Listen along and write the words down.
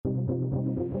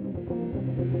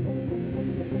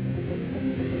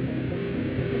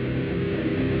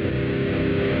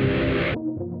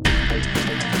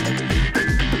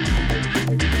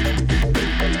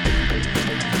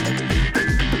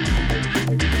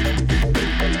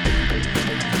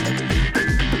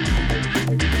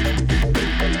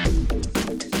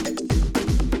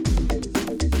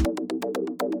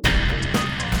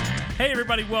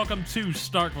everybody. Welcome to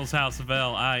Starkville's House of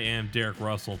L. I am Derek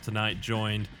Russell, tonight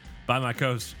joined by my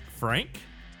co-host Frank.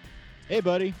 Hey,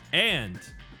 buddy. And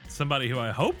somebody who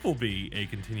I hope will be a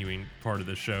continuing part of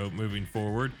the show moving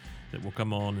forward, that will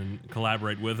come on and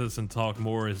collaborate with us and talk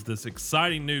more as this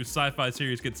exciting new sci-fi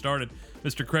series gets started.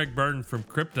 Mr. Craig Burton from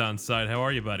Krypton site. How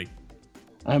are you, buddy?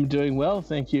 I'm doing well,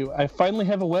 thank you. I finally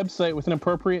have a website with an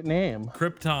appropriate name.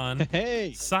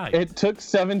 Krypton site. It took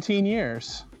 17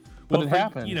 years, but it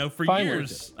happened. You know, for finally.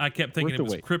 years, I kept thinking it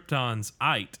was Krypton's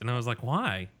ite, and I was like,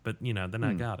 why? But, you know, then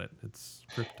I got it. It's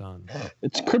Krypton.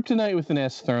 It's Kryptonite with an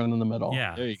S thrown in the middle.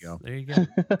 Yeah. There you go. There you go.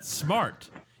 Smart.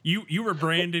 You were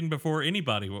branding before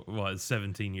anybody was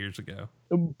 17 years ago.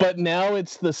 But now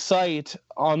it's the site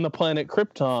on the planet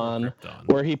Krypton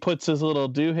where he puts his little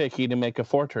doohickey to make a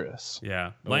fortress.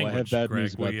 Yeah. Language, I have bad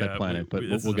news about that planet, but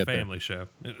we'll get there. Family show.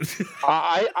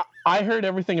 I heard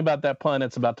everything about that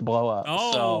planet's about to blow up.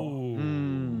 Oh. So.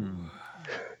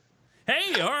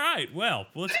 Hey, all right. Well,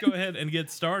 let's go ahead and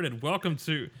get started. Welcome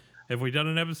to... Have we done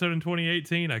an episode in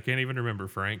 2018? I can't even remember,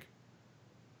 Frank.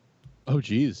 Oh,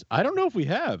 geez. I don't know if we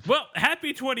have. Well,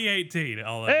 happy 2018,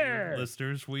 all of you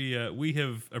listeners. We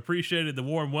have appreciated the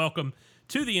warm welcome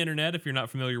to the internet. If you're not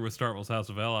familiar with Starkville's House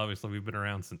of L, obviously we've been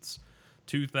around since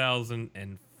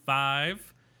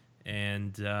 2005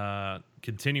 and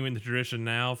continuing the tradition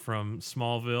now from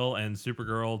Smallville and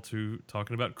Supergirl to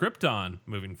talking about Krypton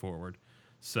moving forward.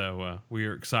 So we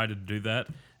are excited to do that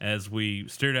as we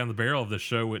steer down the barrel of this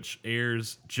show, which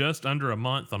airs just under a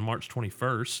month on March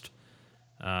 21st.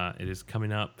 It is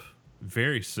coming up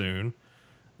very soon.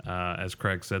 As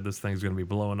Craig said, this thing's going to be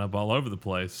blowing up all over the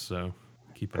place, so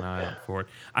keep an eye out for it.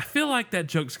 I feel like that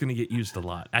joke's going to get used a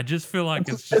lot. I just feel like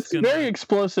it's very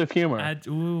explosive humor. It's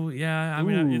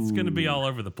going to be all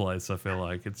over the place, I feel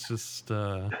like. It's just...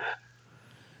 you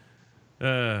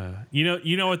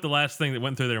know what the last thing that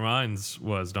went through their minds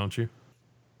was, don't you?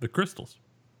 The crystals.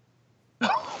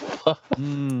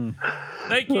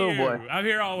 Thank you. Oh boy. I'm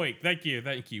here all week. Thank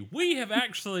you. We have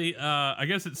actually, I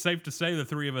guess it's safe to say the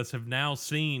three of us have now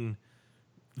seen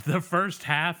the first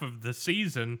half of the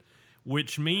season,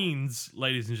 which means,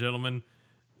 ladies and gentlemen,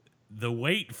 the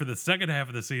wait for the second half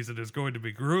of the season is going to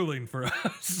be grueling for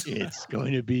us. It's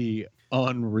going to be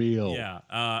unreal. Yeah.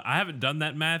 I haven't done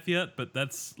that math yet, but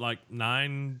that's like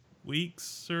 9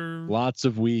 weeks or...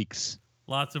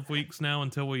 Lots of weeks now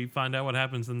until we find out what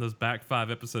happens in those back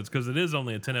 5 episodes, because it is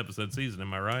only a 10-episode season.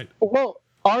 Am I right? Well,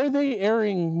 are they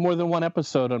airing more than one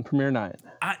episode on premiere night?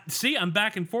 I'm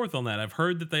back and forth on that. I've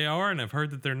heard that they are, and I've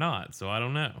heard that they're not. So I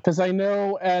don't know. Because I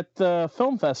know at the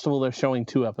film festival they're showing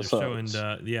 2 episodes.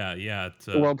 They're showing, at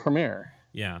world premiere.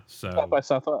 Yeah, so South by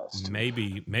Southwest.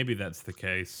 Maybe that's the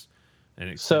case.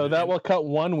 And so that will cut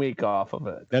 1 week off of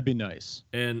it. That'd be nice.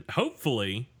 And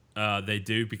hopefully they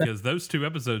do, because those 2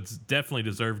 episodes definitely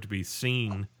deserve to be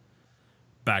seen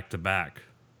back to back.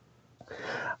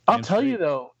 I'll tell you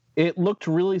though, it looked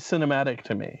really cinematic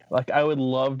to me. Like I would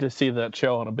love to see that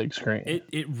show on a big screen.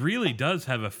 It really does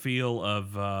have a feel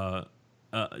of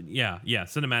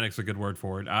cinematic's a good word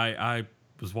for it. I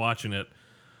was watching it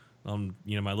on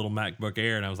my little MacBook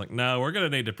Air, and I was like, no, we're gonna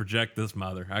need to project this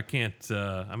mother. I can't.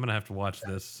 I'm gonna have to watch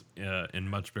this in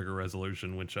much bigger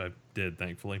resolution, which I did,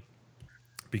 thankfully,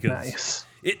 because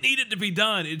it needed to be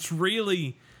done. It's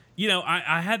really,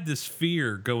 I had this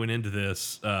fear going into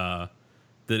this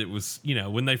that it was,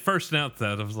 when they first announced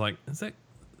that, I was like, is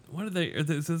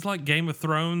this like Game of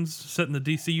Thrones set in the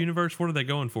DC universe? What are they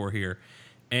going for here?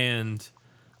 And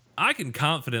I can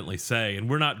confidently say, and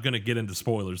we're not going to get into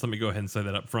spoilers. Let me go ahead and say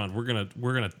that up front. We're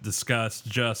gonna discuss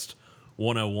just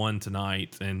 101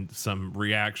 tonight and some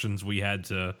reactions we had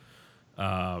to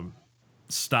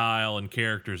style and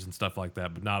characters and stuff like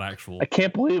that, but not actual. I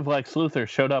can't believe Lex Luthor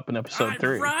showed up in episode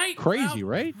 3. Right? Crazy,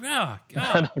 right? Yeah.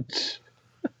 God.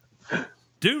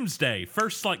 Doomsday,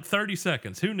 first like 30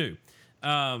 seconds. Who knew?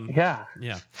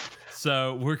 Yeah.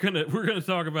 So we're gonna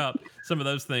talk about some of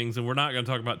those things, and we're not gonna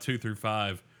talk about 2 through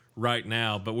 5 right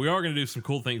now, but we are gonna do some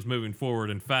cool things moving forward.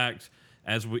 In fact,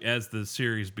 as the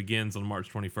series begins on March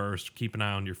 21st, keep an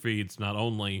eye on your feeds. Not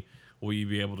only will you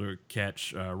be able to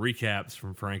catch recaps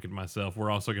from Frank and myself, we're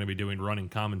also going to be doing running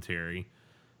commentary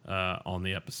on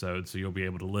the episode, so you'll be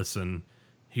able to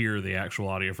hear the actual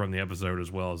audio from the episode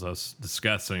as well as us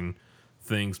discussing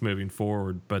things moving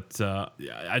forward. But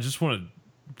I just want to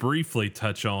briefly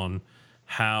touch on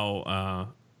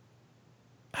how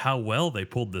well they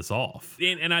pulled this off.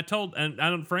 And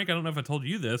Frank, I don't know if I told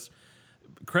you this,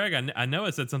 Craig, I know I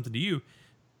said something to you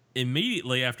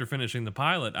immediately after finishing the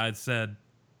pilot. I'd said,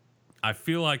 I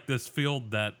feel like this filled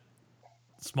that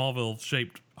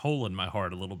Smallville-shaped hole in my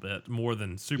heart a little bit more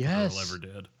than Supergirl ever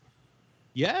did.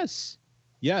 Yes.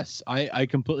 Yes, I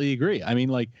completely agree. I mean,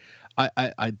 like,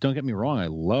 I don't get me wrong. I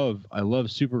love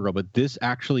Supergirl, but this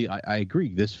actually, I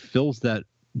agree. This fills that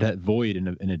void in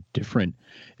a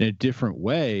different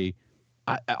way.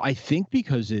 I think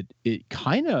because it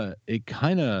kind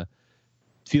of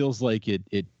feels like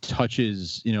it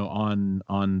touches,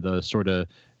 on the sort of,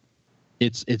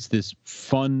 it's this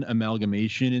fun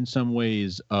amalgamation in some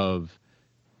ways of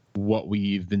what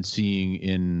we've been seeing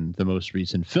in the most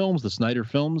recent films, the Snyder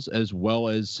films, as well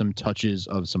as some touches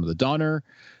of some of the Donner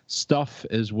stuff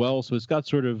as well. So it's got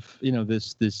sort of,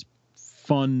 this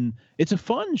fun, it's a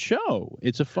fun show.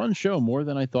 It's a fun show more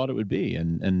than I thought it would be.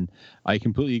 And I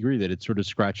completely agree that it's sort of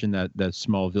scratching that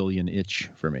Smallvillian itch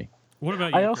for me. What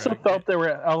about you, I also Craig? felt there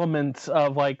were elements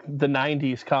of like the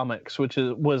 90s comics, which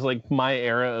was like my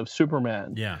era of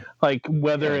Superman. Yeah. Like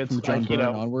whether it's from John like,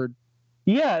 Byrne onward.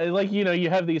 yeah, like, you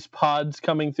have these pods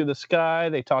coming through the sky.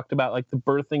 They talked about like the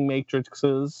birthing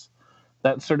matrices,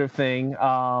 that sort of thing.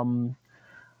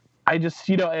 I just,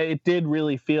 it did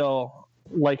really feel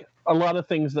like a lot of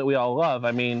things that we all love.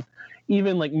 I mean,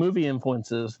 even like movie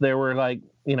influences, there were like,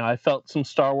 I felt some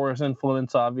Star Wars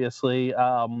influence, obviously.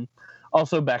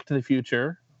 Also Back to the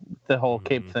Future, the whole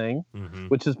cape thing,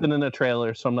 which has been in a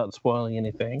trailer, so I'm not spoiling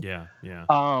anything. Yeah, yeah.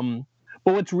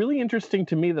 But what's really interesting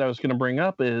to me that I was going to bring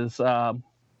up is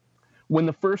when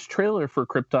the first trailer for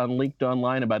Krypton leaked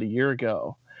online about a year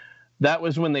ago, that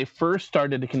was when they first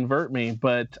started to convert me.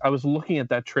 But I was looking at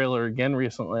that trailer again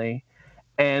recently,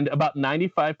 and about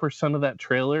 95% of that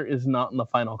trailer is not in the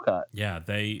final cut. Yeah,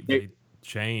 they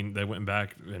went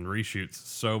back and reshoots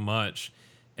so much.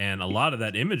 And a lot of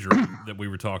that imagery that we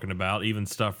were talking about, even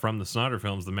stuff from the Snyder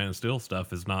films, the Man of Steel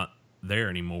stuff, is not there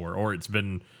anymore, or it's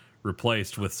been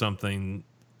replaced with something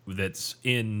that's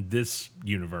in this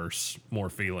universe more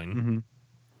feeling.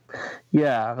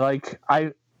 Yeah, like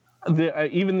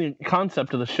even the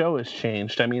concept of the show has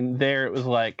changed. I mean, there it was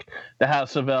like the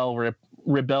House of El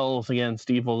rebels against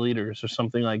evil leaders or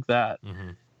something like that.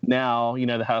 Now,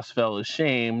 the House of El is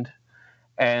shamed,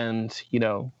 and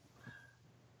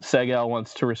Seg-El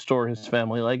wants to restore his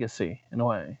family legacy in a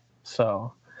way.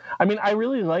 So, I mean, I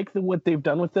really like what they've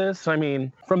done with this. I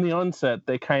mean, from the onset,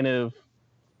 they kind of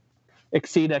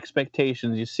exceed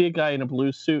expectations. You see a guy in a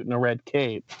blue suit and a red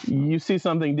cape, you see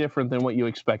something different than what you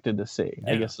expected to see.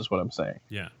 Yeah. I guess is what I'm saying.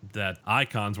 Yeah, that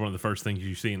icon's one of the first things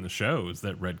you see in the show is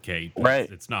that red cape. Right.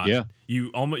 It's not. Yeah.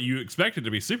 You expect it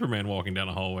to be Superman walking down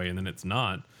a hallway, and then it's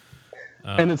not.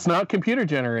 And it's not computer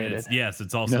generated.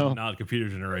 It's also not computer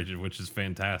generated, which is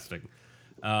fantastic.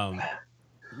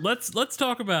 Let's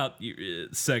talk about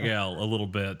Seg-El a little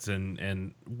bit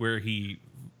and where he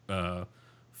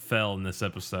fell in this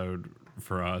episode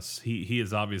for us. He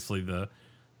is obviously the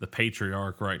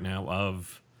patriarch right now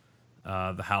of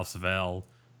the House of El.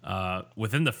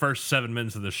 Within the first 7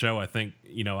 minutes of the show, I think,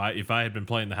 if I had been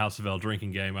playing the House of El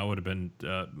drinking game, I would have been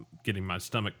getting my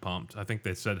stomach pumped. I think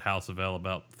they said House of El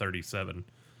about 37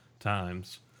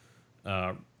 times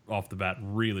off the bat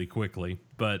really quickly.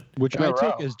 But which I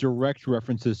take as direct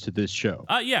references to this show.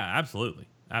 Yeah, absolutely.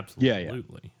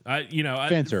 Absolutely. Yeah.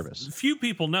 Fan service. Few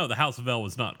people know the House of El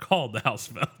was not called the House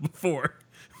of El before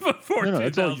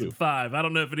 2005. I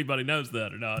don't know if anybody knows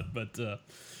that or not, but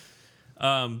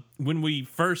when we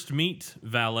first meet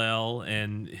Val-El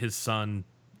and his son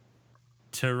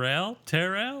Terrell,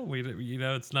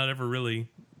 it's not ever really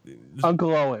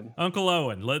Uncle Owen.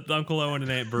 Let Uncle Owen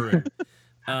and Aunt Beru.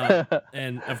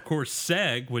 And of course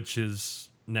Seg, which is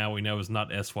now we know is not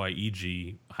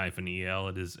SYEG-EL,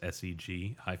 it is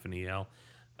SEG-EL.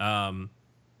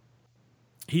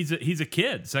 He's a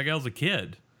kid. Seg-El's a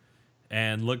kid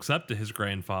and looks up to his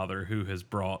grandfather, who has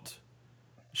brought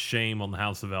shame on the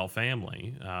House of El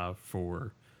family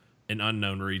for an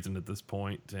unknown reason at this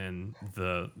point. And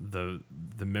the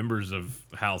members of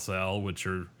House El, which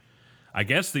are, I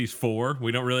guess, these four,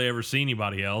 we don't really ever see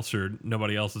anybody else, or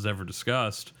nobody else has ever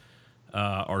discussed,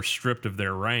 are stripped of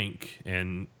their rank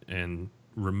and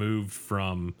removed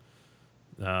from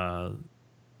the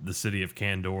city of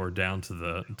Kandor down to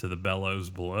the bellows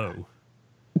below.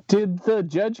 Did the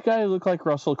judge guy look like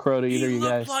Russell Crowe to either of you guys?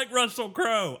 He looked like Russell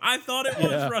Crowe. I thought it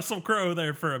was Russell Crowe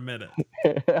there for a minute.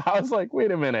 I was like,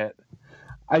 wait a minute.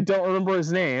 I don't remember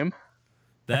his name.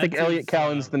 I think Elliot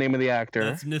Callen's the name of the actor.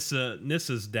 That's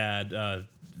Nissa's dad,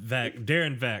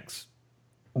 Darren Vex.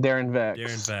 Darren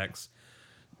Vex.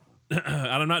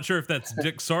 I'm not sure if that's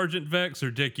Dick Sargent Vex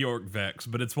or Dick York Vex,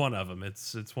 but it's one of them.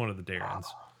 It's one of the Darrens.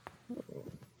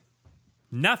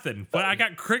 Nothing. But I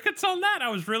got crickets on that. I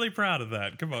was really proud of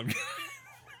that. Come on.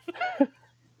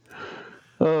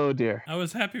 Oh dear. I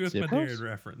was happy with my Darren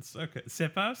reference. Okay,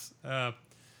 Sipos.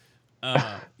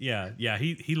 Yeah.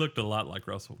 He looked a lot like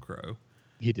Russell Crowe.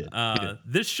 He did.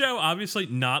 This show, obviously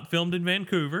not filmed in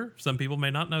Vancouver. Some people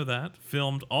may not know that.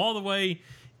 Filmed all the way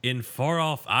in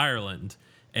far-off Ireland.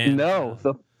 And No,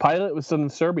 the pilot was in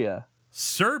Serbia.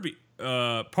 Serbia,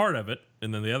 part of it,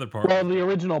 and then the other part. Well, the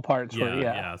original parts were,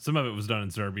 yeah. Some of it was done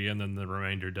in Serbia, and then the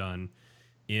remainder done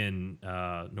in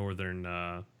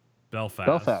northern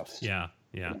Belfast. Yeah.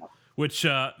 Which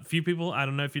few people, I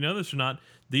don't know if you know this or not,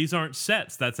 these aren't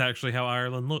sets. That's actually how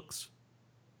Ireland looks.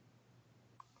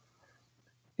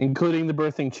 Including the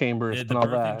birthing chambers The and all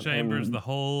birthing that. chambers, and the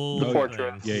whole the thing.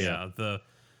 fortress. Yeah.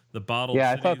 The bottled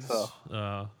Yeah, I cities,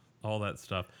 thought all that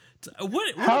stuff.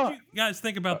 What How- did you guys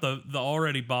think about the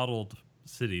already bottled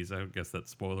cities? I guess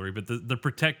that's spoilery, but the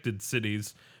protected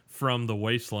cities from the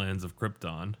wastelands of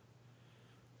Krypton.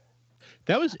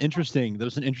 That was interesting. That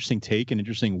was an interesting take, an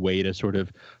interesting way to sort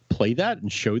of play that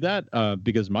and show that.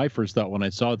 Because my first thought when I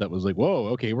saw that was like, "Whoa,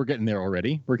 okay, we're getting there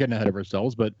already. We're getting ahead of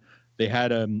ourselves." But they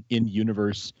had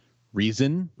in-universe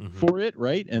reason for it,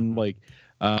 right? And like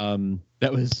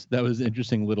that was an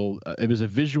interesting little. It was a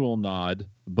visual nod,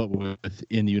 but with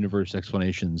in-universe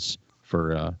explanations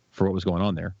for what was going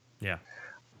on there. Yeah.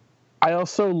 I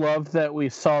also love that we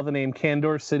saw the name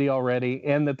Kandor City already,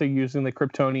 and that they're using the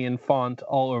Kryptonian font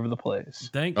all over the place.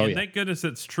 Thank goodness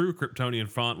it's true Kryptonian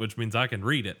font, which means I can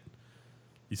read it.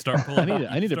 You start I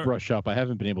pulling. need to brush up. I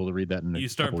haven't been able to read that in You a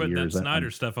start couple putting years. that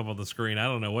Snyder stuff up on the screen. I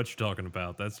don't know what you're talking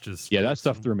about. That's just that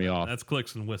stuff threw me off. That's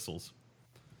clicks and whistles.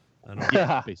 I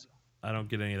don't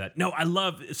get any of that. No, I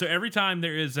love so every time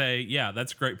there is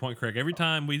that's a great point, Craig. Every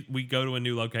time we go to a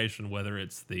new location, whether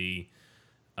it's the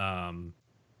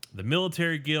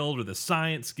military guild or the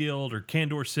science guild or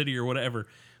Kandor City or whatever,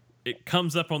 it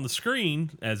comes up on the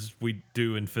screen as we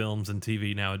do in films and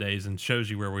TV nowadays and shows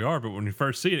you where we are. But when you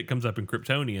first see it, it comes up in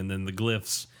Kryptonian, then the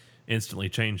glyphs instantly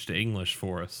change to English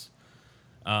for us.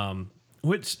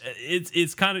 Which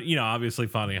it's kind of, obviously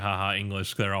funny, haha,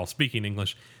 English, they're all speaking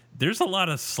English. There's a lot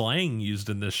of slang used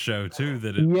in this show too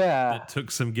that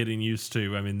took some getting used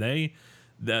to. I mean,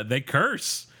 they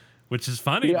curse, which is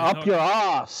funny. Up your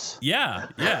ass. Yeah.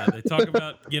 They talk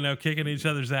about, kicking each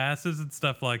other's asses and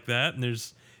stuff like that. And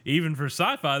there's, even for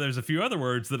sci-fi, there's a few other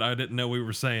words that I didn't know we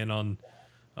were saying on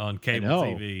cable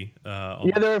TV.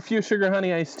 There are a few sugar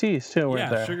honey iced teas too.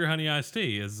 Weren't there? Sugar honey iced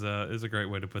tea is a great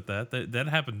way to put that. That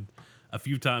happened a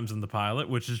few times in the pilot,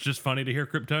 which is just funny to hear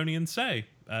Kryptonians say.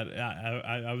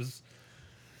 I was,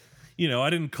 I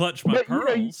didn't clutch my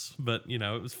pearls, but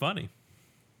it was funny.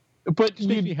 But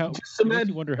Stevie,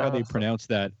 you wonder how they pronounce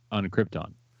that on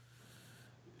Krypton.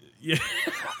 Yeah.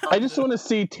 I just want to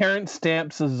see Terrence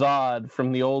Stamp's Zod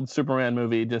from the old Superman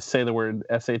movie just say the word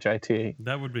S-H-I-T.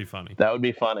 That would be funny. That would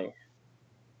be funny.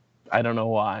 I don't know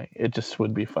why. It just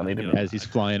would be funny to me. As he's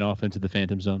flying off into the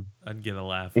Phantom Zone. I'd get a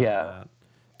laugh out of that.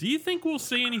 Do you think we'll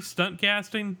see any stunt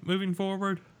casting moving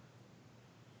forward?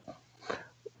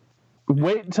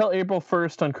 Wait until April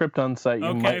 1st on Krypton site.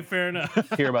 You might fair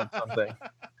enough. hear about something.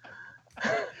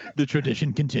 The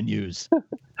tradition continues.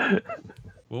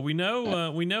 Well, we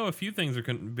know a few things are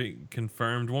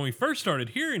confirmed. When we first started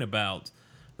hearing about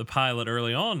the pilot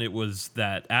early on, it was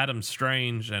that Adam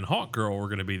Strange and Hawkgirl were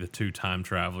going to be the two time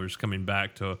travelers coming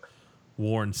back to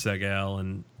warn Seg-El,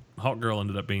 and Hawkgirl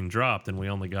ended up being dropped, and we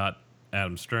only got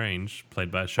Adam Strange,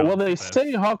 played by Sean. Well, they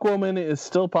say Hawkwoman is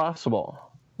still possible.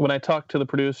 When I talked to the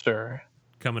producer,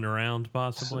 coming around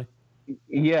possibly.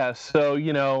 Yeah,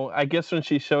 so I guess when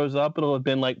she shows up, it'll have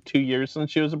been like 2 years since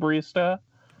she was a barista.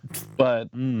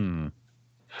 But no,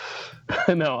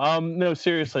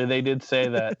 seriously, they did say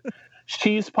that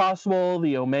she's possible.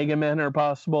 The Omega Men are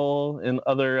possible, and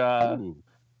other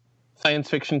science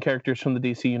fiction characters from the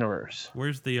DC universe.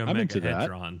 Where's the Omega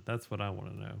Hedron? That's what I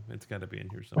want to know. It's got to be in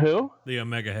here somewhere. Who? The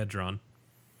Omega Hedron.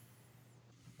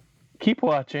 Keep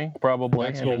watching, probably.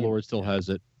 Maxwell Lord still has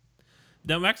it.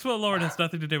 No, Maxwell Lord has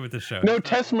nothing to do with the show. No,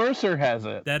 Tess Mercer has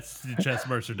it. That's Tess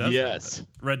Mercer does. Yes.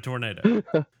 Red Tornado.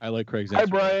 I like Craig's answer. Hi,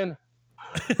 Brian.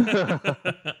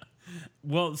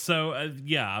 Well, so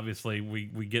obviously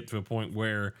we get to a point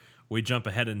where we jump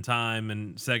ahead in time,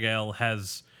 and Seg-El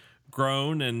has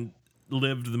grown and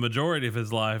lived the majority of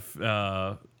his life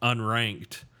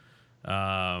unranked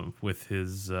with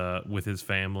his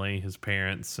family, his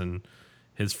parents, and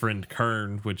his friend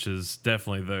Kern, which is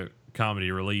definitely the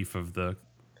comedy relief of the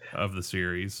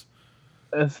series.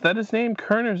 Is that his name,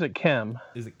 Kern, or is it Kim?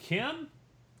 Is it Kim?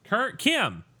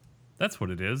 Kim. That's what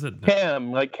it is, isn't it?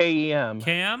 Kim, like K-E-M.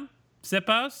 Cam?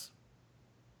 Sippos?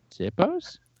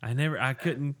 Sippos? I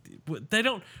couldn't. They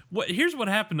don't. Here's what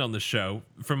happened on the show,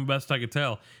 from best I could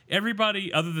tell.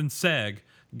 Everybody other than Seg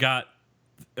got,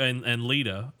 and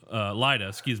Lyta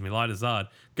Zod,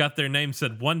 got their name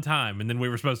said one time, and then we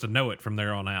were supposed to know it from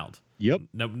there on out. Yep.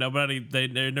 No, nobody. They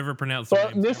never pronounce. Their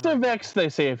Well, names Mr. ever. Vex they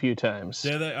say a few times.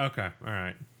 Do they? Okay. All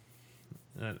right.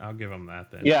 I'll give them that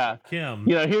then. Yeah. Kim.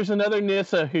 You know, here's another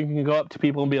Nissa who can go up to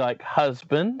people and be like,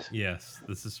 husband. Yes,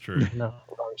 this is true. No,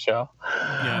 wrong show.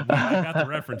 Yeah, I got the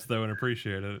reference though and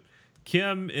appreciate it.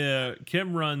 Kim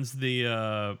runs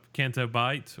the Canto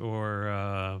Bite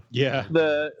or Yeah.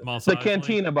 The Mos the Eisley.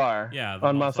 Cantina bar Yeah, the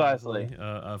on Mos Eisley, Eisley.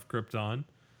 of Krypton,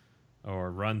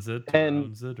 or runs it, And- or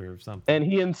owns it, or something. And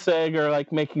he and Seg are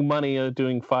like making money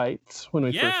doing fights when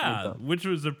we first meet Yeah, them. which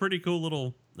was a pretty cool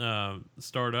little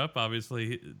startup.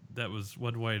 Obviously, that was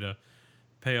one way to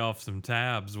pay off some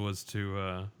tabs, was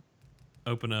to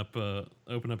open up a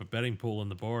betting pool in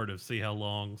the bar to see how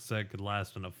long Seg could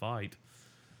last in a fight.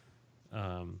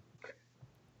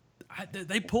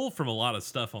 They pull from a lot of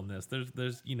stuff on this.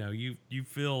 There's you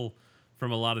feel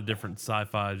from a lot of different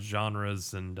sci-fi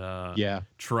genres and Yeah.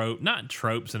 not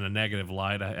tropes in a negative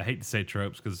light. I hate to say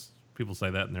tropes because people say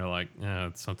that and they're like,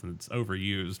 it's something that's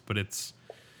overused. But it's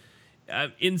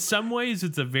in some ways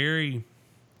it's a very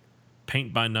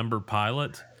paint by number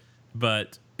pilot,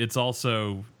 but it's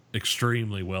also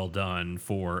extremely well done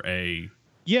for a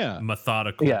Yeah.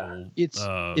 methodical. Yeah. It's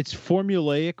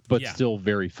formulaic, but yeah. still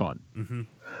very fun.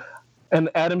 And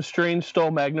Adam Strange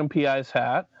stole Magnum PI's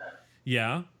hat.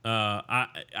 Yeah,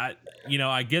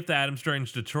 I get the Adam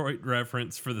Strange Detroit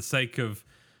reference for the sake of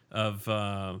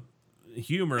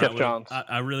humor. Jeff Johns.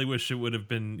 I really wish it would have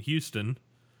been Houston,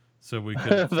 so we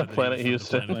could The Planet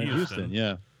Houston. Planet Houston,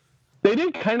 yeah. They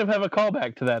did kind of have a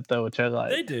callback to that, though, which I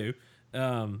like. They do.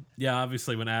 Yeah,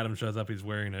 obviously when Adam shows up, he's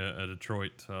wearing a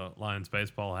Detroit Lions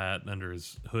baseball hat under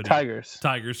his hoodie. Tigers.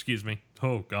 Excuse me.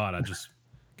 Oh God, I just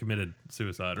committed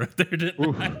suicide right there,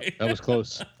 didn't I? That was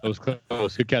close. That was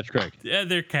close. Good catch, Craig. Yeah,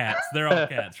 they're cats. They're all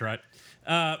cats, right?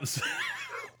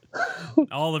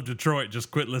 All of Detroit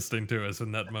just quit listening to us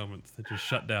in that moment. They just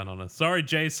shut down on us. Sorry,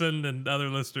 Jason and other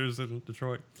listeners in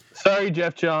Detroit. Sorry,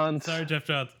 Jeff Johns. Sorry, Jeff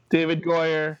Johns. David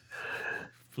Goyer.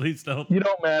 Please don't. You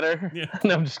don't matter. Yeah.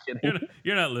 No, I'm just kidding.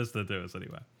 You're not listening to us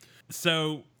anyway.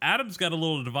 So Adam's got a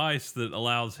little device that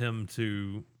allows him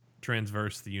to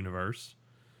transverse the universe,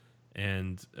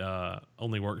 and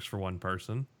only works for one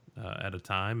person at a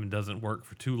time, and doesn't work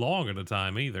for too long at a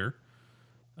time either,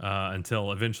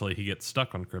 until eventually he gets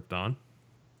stuck on Krypton.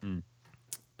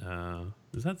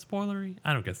 Is that spoilery?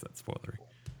 I don't guess that's spoilery.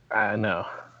 I know.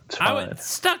 It's fine.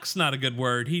 Stuck's not a good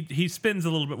word. He spends a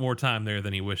little bit more time there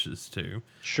than he wishes to.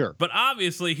 Sure. But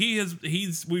obviously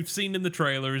we've seen in the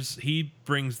trailers, he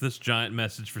brings this giant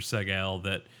message for Seg-El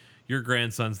that your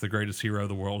grandson's the greatest hero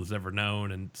the world has ever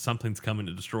known, and something's coming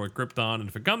to destroy Krypton. And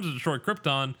if it comes to destroy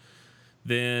Krypton,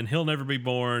 then he'll never be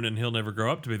born, and he'll never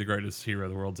grow up to be the greatest hero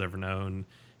the world's ever known.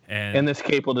 And this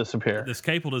cape will disappear. This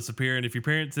cape will disappear, and if your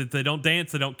parents, if they don't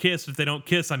dance, they don't kiss. If they don't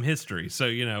kiss, I'm history. So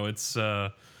it's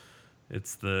the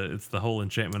whole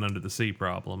enchantment under the sea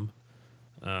problem.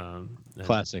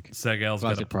 Classic. Seg-El's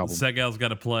Classic problem. Seg-El's got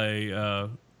to play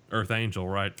Earth Angel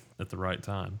right at the right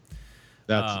time.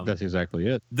 That's exactly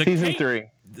it. The Season cape- 3.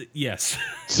 Yes,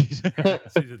 season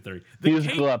 3.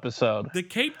 Musical episode. The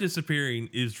cape disappearing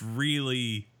is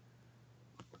really.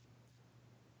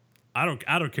 I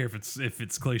don't care if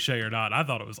it's cliche or not. I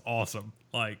thought it was awesome.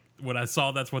 Like when I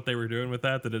saw that's what they were doing with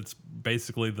that it's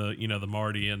basically the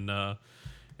Marty and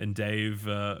Dave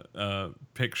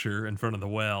picture in front of the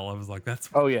well. I was like, that's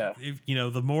Oh, yeah.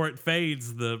 the more it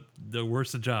fades, the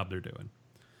worse the job they're doing.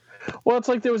 Well, it's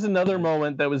like there was another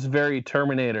moment that was very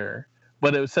Terminator,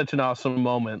 but it was such an awesome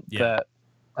moment that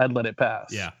I'd let it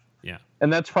pass. Yeah.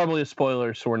 And that's probably a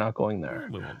spoiler, so we're not going there.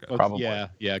 We won't go. Probably.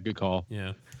 Yeah, good call.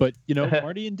 Yeah. But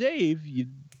Marty and Dave,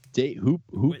 who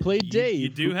played Dave? You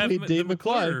do Who have played Dave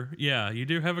McClure? Yeah, you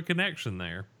do have a connection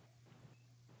there.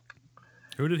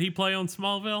 Who did he play on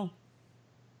Smallville?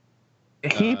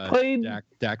 He played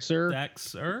Daxter.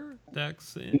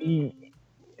 Dax.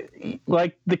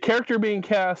 like the character being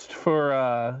cast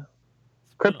for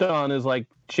Krypton is like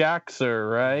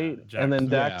Jaxer, right? Yeah, And then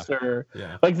Jaxer. Daxter.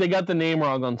 Yeah. Like they got the name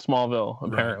wrong on Smallville,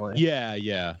 apparently. Yeah.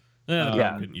 Yeah.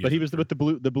 But he was with the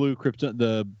blue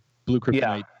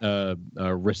kryptonite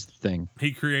wrist thing.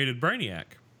 He created Brainiac,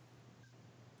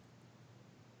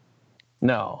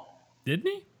 No. didn't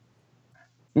he?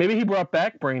 Maybe he brought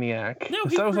back Brainiac. No,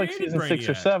 'Cause he that was like created season 6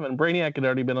 or Brainiac. 7. Brainiac had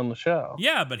already been on the show.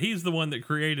 Yeah, but he's the one that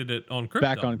created it on Krypton.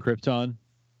 Back on Krypton.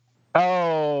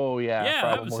 Oh, yeah. Yeah,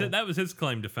 probably. that was his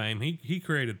claim to fame. He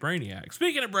created Brainiac.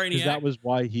 Speaking of Brainiac, Because that was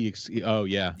why he. Oh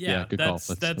yeah. Good call.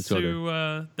 That's go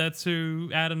there. that's who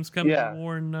Adam's coming Yeah. to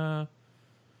warn.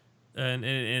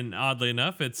 And oddly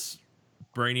enough, it's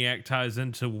Brainiac ties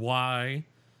into why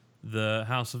the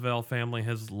House of El family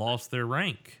has lost their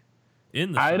rank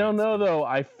in the I don't Science know Guild. though.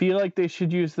 I feel like they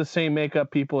should use the same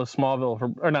makeup people as Supergirl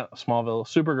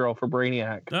for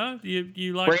Brainiac.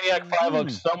 You like Brainiac 5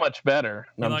 looks so much better.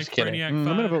 No, I'm like just kidding. Brainiac I'm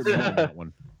gonna 5? vote no on that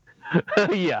one.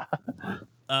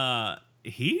 Yeah.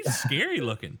 He's scary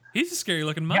looking. He's a scary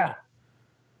looking mummy. Yeah.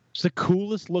 It's the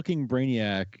coolest looking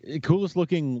Brainiac, coolest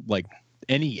looking like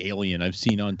any alien I've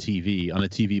seen on TV on a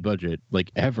TV budget like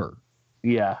ever.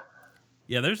 Yeah.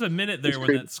 Yeah, there's a minute there It's when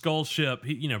creepy. that skull ship,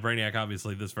 Brainiac,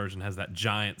 obviously, this version has that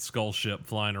giant skull ship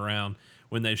flying around.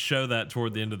 When they show that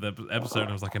toward the end of the episode,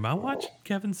 I was like, am I watching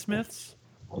Kevin Smith's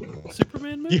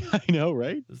Superman movie? Yeah, I know,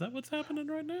 right? Is that what's happening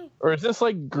right now? Or is this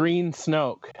like Green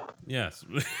Snoke? Yes.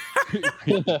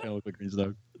 Kinda look like Green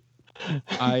Snoke.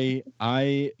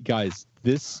 I guys,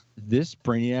 this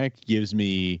Brainiac gives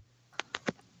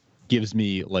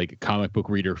me like comic book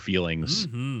reader feelings.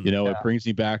 Mhm. You know, Yeah. it brings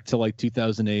me back to like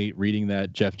 2008, reading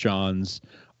that Jeff Johns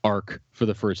arc for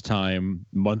the first time,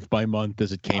 month by month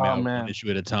as it came Oh, out, man. one issue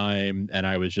at a time, and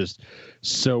I was just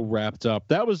so wrapped up.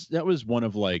 That was one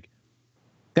of like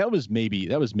that was maybe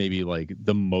like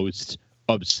the most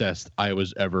obsessed I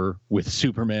was ever with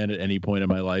Superman at any point in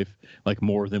my life, like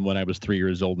more than when I was 3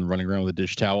 years old and running around with a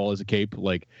dish towel as a cape.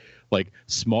 Like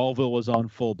Smallville was on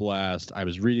full blast. I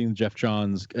was reading Jeff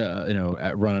Johns,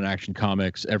 run on Action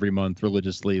Comics every month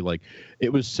religiously. Like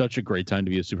it was such a great time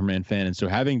to be a Superman fan. And so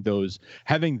having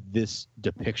this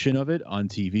depiction of it on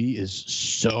TV is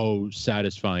so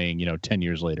satisfying, 10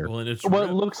 years later. Well, and it's Well,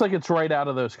 it looks like it's right out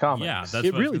of those comics. yeah, that's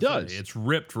It what I was really gonna does. say. It's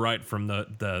ripped right from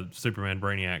the Superman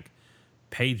Brainiac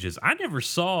pages. I never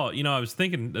saw, I was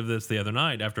thinking of this the other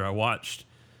night after I watched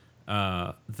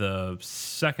the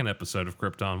second episode of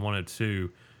Krypton 102,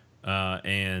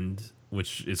 and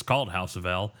which is called House of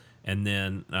L. And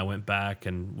then I went back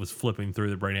and was flipping through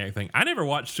the Brainiac thing. I never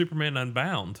watched Superman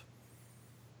Unbound,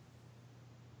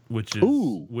 which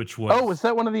was Oh, is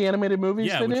that one of the animated movies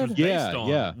yeah, they which did? was based Yeah, on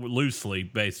yeah. loosely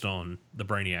based on the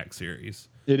Brainiac series.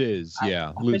 It is,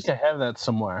 yeah. I think I have that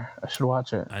somewhere. I should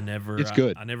watch it. It's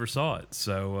good. I never saw it,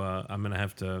 so I'm gonna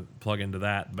have to plug into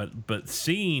that. But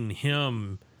seeing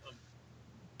him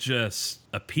just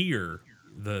appear,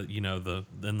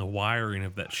 in the wiring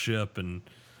of that ship and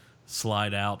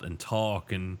slide out and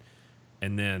talk and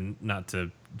then, not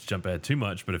to jump ahead too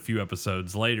much, but a few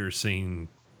episodes later, seeing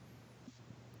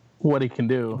What he can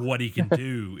do. what he can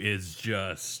do is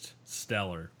just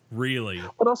stellar. Really,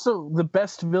 But also, the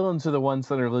best villains are the ones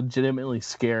that are legitimately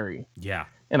scary. yeah.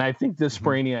 And I think this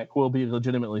Brainiac will be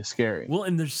legitimately scary. Well,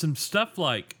 and there's some stuff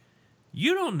like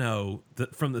you don't know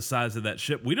that from the size of that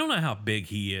ship. We don't know how big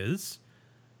he is.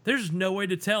 There's no way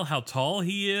to tell how tall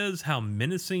he is, how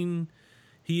menacing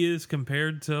he is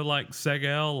compared to like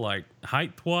Segel, like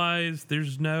height wise.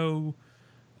 There's no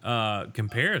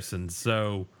comparison.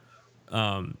 So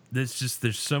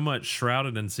there's so much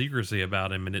shrouded in secrecy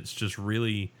about him, and it's just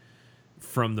really,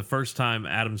 from the first time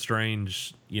Adam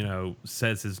Strange,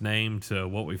 says his name to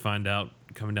what we find out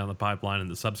coming down the pipeline in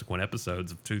the subsequent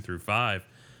episodes of 2 through 5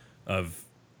 of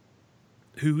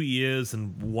who he is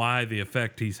and why the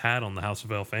effect he's had on the House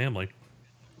of L family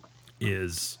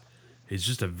is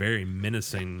just a very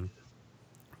menacing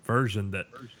version that,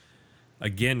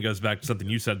 again, goes back to something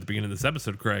you said at the beginning of this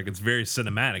episode, Craig. It's very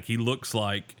cinematic. He looks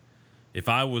like, if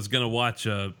I was going to watch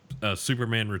a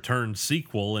Superman Returns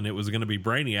sequel and it was going to be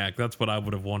Brainiac, that's what I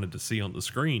would have wanted to see on the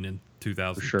screen in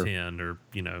 2010 or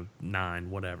 9,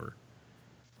 whatever.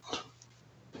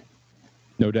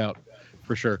 No doubt,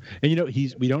 for sure. And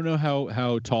we don't know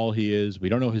how tall he is. We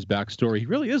don't know his backstory. He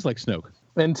really is like Snoke.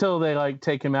 Until they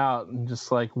take him out in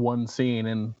just one scene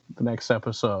in the next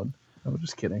episode. I'm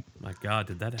just kidding. My God,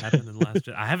 did that happen in Last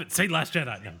Jedi? I haven't seen Last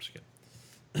Jedi. No, I'm just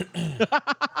kidding.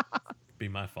 Be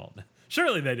my fault.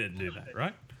 Surely they didn't do that,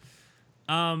 right?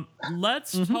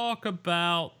 Let's talk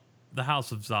about the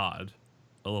House of Zod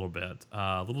a little bit.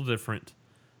 A little different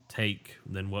take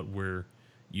than what we're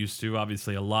used to.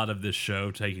 Obviously, a lot of this show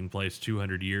taking place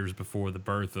 200 years before the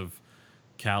birth of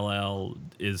Kal-El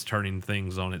is turning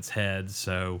things on its head.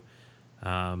 So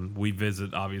we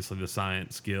visit, obviously, the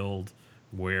Science Guild,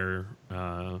 where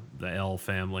the L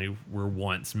family were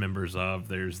once members of.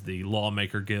 There's the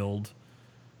Lawmaker Guild,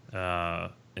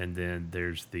 and then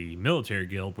there's the Military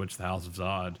Guild, which the House of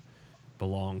Zod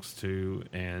belongs to,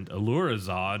 and Allura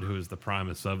Zod, who is the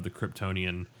primus of the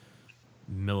Kryptonian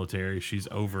military. She's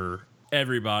over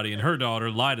everybody, and her daughter,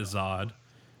 Lyta Zod,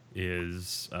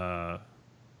 is a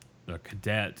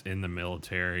cadet in the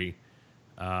military,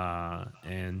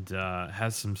 and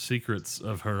has some secrets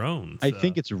of her own. I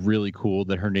think it's really cool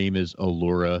that her name is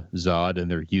Allura Zod,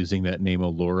 and they're using that name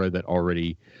Allura that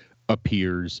already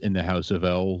appears in the House of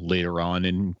L later on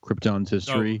in Krypton's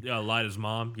history. Oh, yeah, Lyta's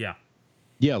mom. Yeah.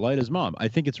 Yeah, Lyta's mom. I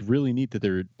think it's really neat that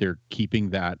they're keeping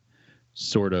that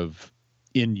sort of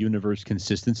in-universe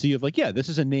consistency of like, yeah, this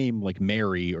is a name like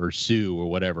Mary or Sue or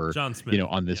whatever, John Smith,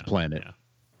 on this planet. Yeah.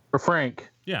 For Frank.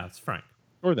 Yeah, it's Frank.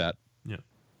 Or that. Yeah.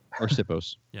 Or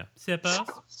Sippos. Yeah.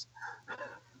 Sippos.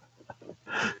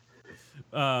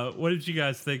 What did you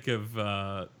guys think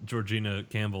of Georgina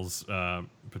Campbell's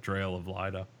portrayal of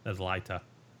Lyta as Lyta?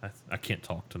 I can't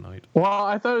talk tonight. Well,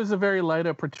 I thought it was a very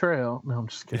Lyta portrayal. No, I'm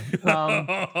just kidding.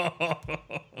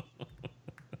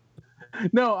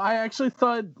 No, I actually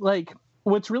thought, like,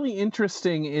 what's really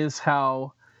interesting is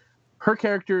how her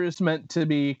character is meant to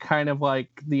be kind of like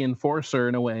the enforcer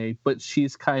in a way, but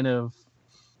she's kind of,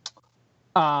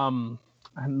 and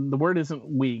the word isn't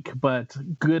weak, but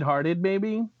good-hearted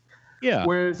maybe. Yeah.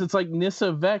 Whereas it's like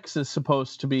Nyssa Vex is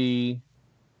supposed to be,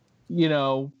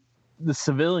 the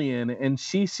civilian, and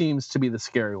she seems to be the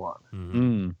scary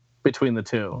one between the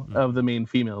two of the main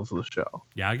females of the show.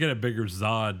 Yeah, I get a bigger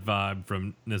Zod vibe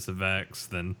from Nyssa Vex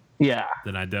than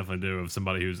I definitely do of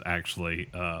somebody who's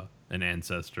actually an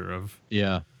ancestor of.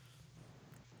 Yeah.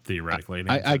 Theoretically.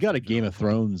 I got a Game of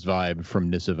Thrones vibe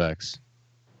from Nyssa Vex.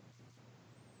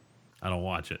 I don't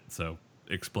watch it, so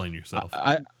explain yourself.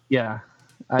 I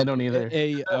don't either.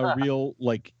 A real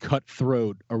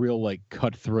cutthroat,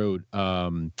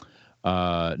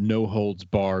 no holds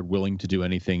barred, willing to do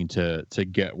anything to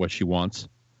get what she wants,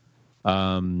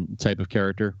 type of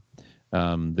character,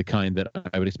 the kind that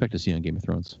I would expect to see on Game of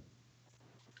Thrones.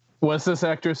 Was this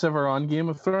actress ever on Game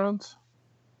of Thrones?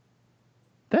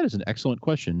 That is an excellent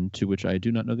question to which I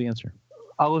do not know the answer.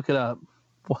 I'll look it up.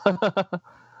 I'm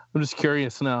just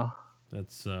curious now.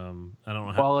 That's I don't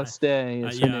know how. Wallace Day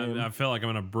is her name. I feel like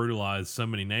I'm going to brutalize so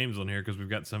many names on here because we've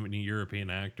got so many European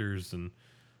actors and.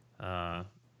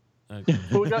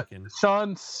 We got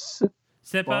Sean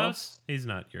Sippos. He's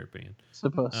not European.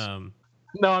 Sippos.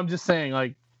 No, I'm just saying,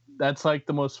 like, that's like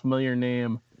the most familiar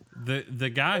name. The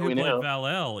guy who played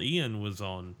Val-El, Ian, was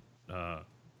on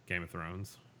Game of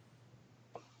Thrones.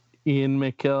 Ian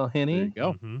McElhenney. There you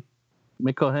go. Mm-hmm.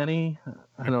 McElhenney.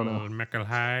 I don't know.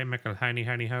 McElhenney,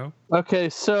 honey ho. Okay,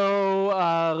 so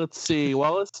let's see.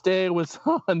 Wallace Day was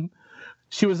on.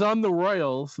 She was on The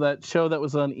Royals, that show that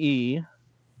was on E.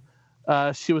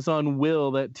 She was on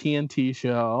Will, that TNT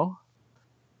show.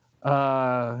 No.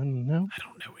 I don't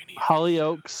know any.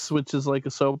 Hollyoaks, which is like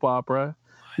a soap opera.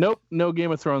 Nope, no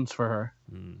Game of Thrones for her.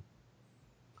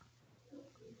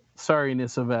 Sorry,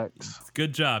 Nyssa Vex.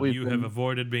 Good job. You have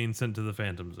avoided being sent to the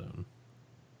Phantom Zone.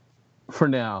 For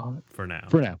now.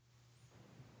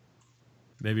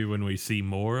 Maybe when we see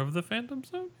more of the Phantom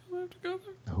Zone, we'll have to go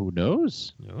there. Who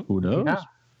knows? No. Who knows? Yeah.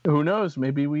 Who knows?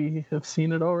 Maybe we have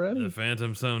seen it already. The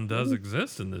Phantom Zone does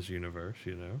exist in this universe,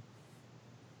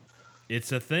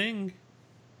 It's a thing.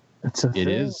 It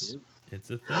is. It's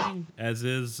a thing. As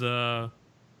is. How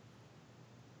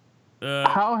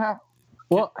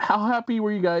happy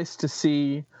were you guys to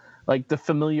see, like, the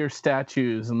familiar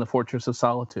statues in the Fortress of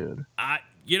Solitude? I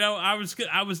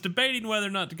was debating whether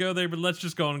or not to go there, but let's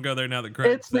just go on and go there now that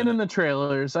Craig. It's been in the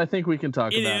trailers. I think we can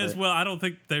talk about it. It is. Well, I don't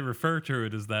think they refer to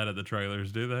it as that at the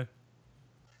trailers, do they?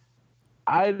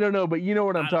 I don't know, but you know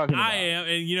what I'm talking about. I am,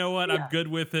 and you know what? Yeah. I'm good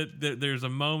with it. There's a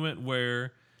moment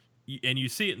where, and you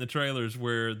see it in the trailers,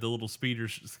 where the little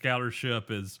scouter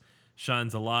ship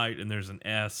shines a light, and there's an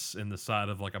S in the side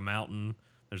of like a mountain.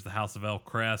 There's the House of El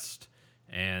Crest,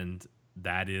 and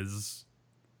that is.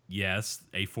 Yes,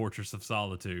 a Fortress of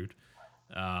Solitude,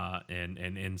 and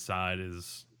inside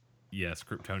is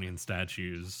Kryptonian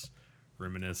statues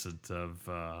reminiscent of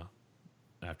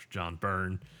after John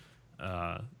Byrne,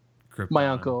 Krypton. My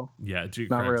uncle. Yeah,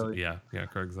 not really. Yeah,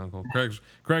 Craig's uncle.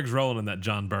 Craig's rolling in that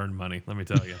John Byrne money. Let me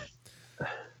tell you,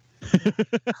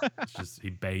 it's just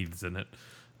he bathes in it.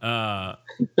 But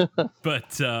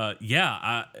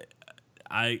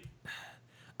I.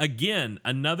 Again,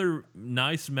 another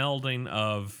nice melding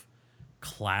of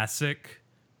classic,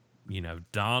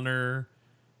 Donner,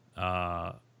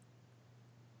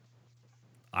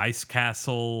 Ice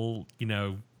Castle,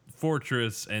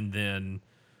 Fortress, and then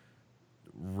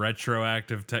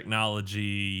retroactive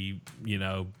technology,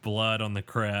 blood on the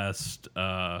crest,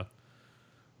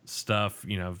 stuff,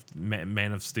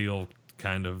 Man of Steel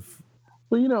kind of.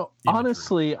 Well,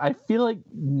 honestly, I feel like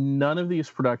none of these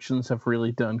productions have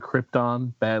really done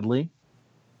Krypton badly,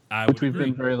 which we've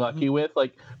been very lucky with.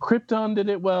 Like, Krypton did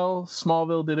it well,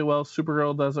 Smallville did it well,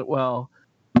 Supergirl does it well,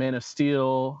 Man of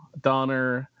Steel,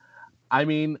 Donner. I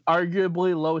mean,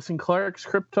 arguably Lois and Clark's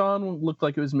Krypton looked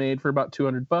like it was made for about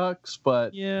 $200,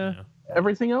 but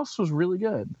everything else was really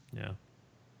good. Yeah.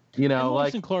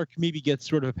 Lois and Clark maybe gets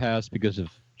sort of a pass because of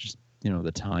just,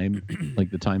 the time,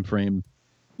 like the time frame.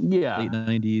 Yeah. late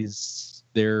 90s.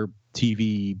 Their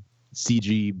TV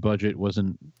CG budget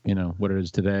wasn't, what it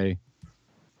is today.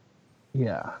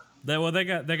 Yeah. They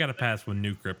got a pass when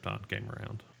New Krypton came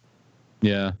around.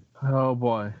 Yeah. Oh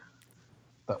boy,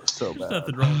 that was so There's bad.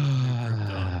 nothing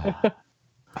wrong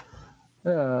with New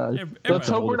Krypton. Let's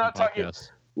hope Whole we're not different talking. podcast.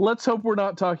 Let's hope we're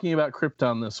not talking about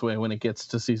Krypton this way when it gets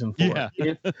to season 4.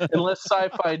 Yeah. Unless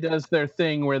Sci-Fi does their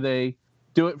thing where they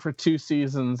do it for 2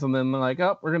 seasons and then they're like,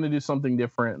 "Oh, we're going to do something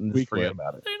different," and just forget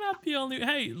about it. They're not the only.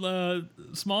 Hey,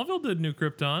 Smallville did New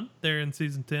Krypton. They're in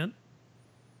season 10.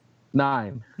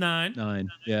 9. 9.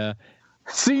 Yeah.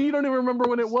 See, you don't even remember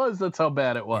when it was. That's how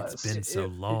bad it was. It's been so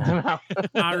long.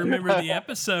 I remember the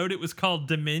episode. It was called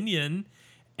Dominion,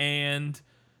 and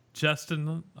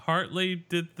Justin Hartley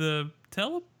did the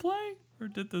teleplay or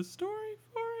did the story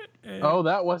for it. And Oh,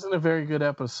 that wasn't a very good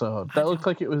episode. That looked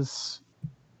like it was.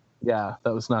 Yeah,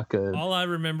 that was not good. all I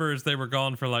remember is they were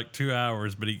gone for like 2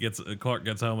 hours, but Clark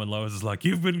gets home and Lois is like,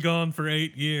 "You've been gone for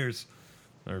 8 years,"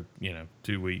 or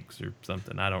 2 weeks or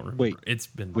something. I don't remember. Wait. It's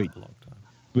been Wait. a long time.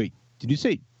 Wait, did you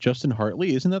say Justin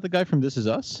Hartley? Isn't that the guy from This Is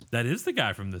Us? That is the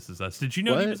guy from This Is Us. Did you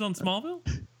know he What? was on Smallville?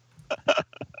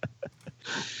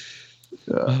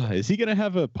 Is he going to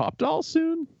have a pop doll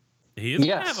soon? He is going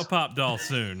to Yes. have a pop doll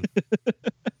soon.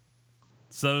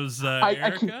 So's I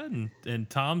Erica, and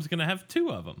Tom's going to have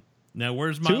 2 of them. Now,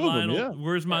 where's my 2 of them, Lionel? yeah.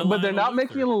 Where's my But they're Lionel not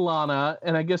making a Luthor? Lana,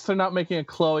 and I guess they're not making a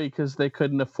Chloe because they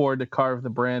couldn't afford to carve the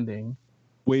branding.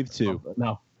 Wave 2.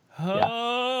 No.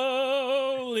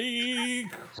 Holy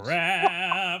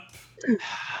crap.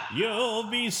 You'll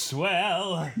be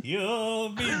swell. You'll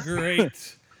be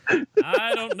great.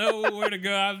 I don't know where to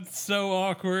go. I'm so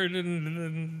awkward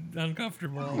and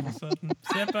uncomfortable all of a sudden.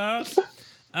 Step out.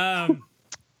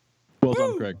 Well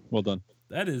done, Craig. Well done.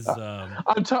 That is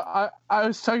I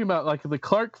was talking about like the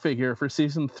Clark figure for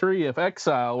season 3 of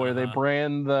Exile, where they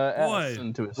brand the S Boy,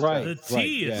 into his right. the face.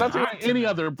 T is It's not hot like any tonight.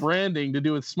 other branding to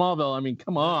do with Smallville. I mean,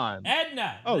 come on.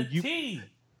 Edna. Oh, the T.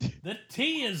 The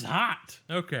T is hot.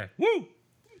 Okay. Woo.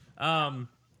 Oh,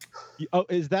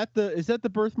 is that the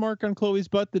birthmark on Chloe's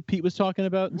butt that Pete was talking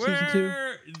about in season 2?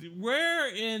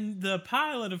 Where in the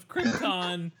pilot of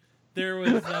Krypton there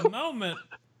was a moment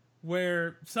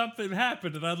where something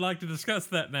happened, and I'd like to discuss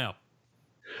that now.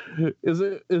 Is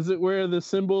it where the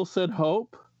symbol said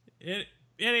hope?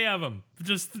 Any of them.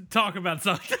 Just talk about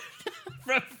something.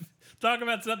 Talk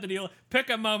about something. You'll pick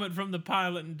a moment from the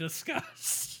pilot and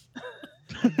discuss.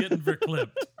 I'm getting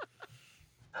verklipped.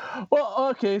 Well,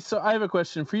 okay, so I have a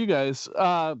question for you guys.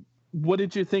 What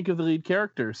did you think of the lead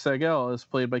character, Segel, as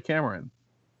played by Cameron?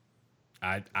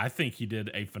 I think he did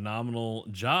a phenomenal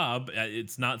job.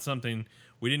 It's not something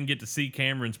we didn't get to see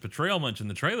Cameron's portrayal much in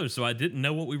the trailer, so I didn't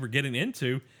know what we were getting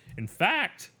into. In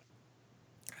fact,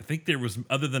 I think there was,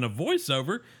 other than a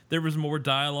voiceover, there was more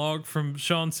dialogue from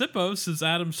Sean Sipos as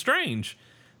Adam Strange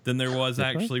than there was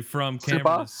actually from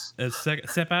Cameron as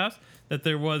Sipos, that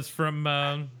there was from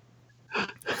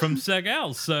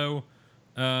Segel. So,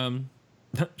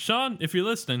 Sean, if you're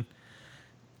listening,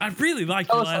 I really like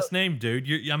your last name, dude.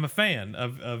 I'm a fan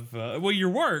of your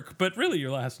work, but really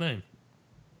your last name.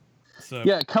 So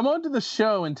Yeah, come on to the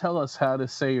show and tell us how to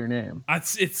say your name.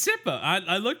 it's Sipa.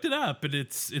 I looked it up, and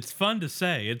it's fun to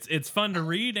say. It's fun to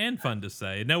read and fun to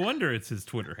say. No wonder it's his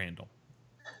Twitter handle.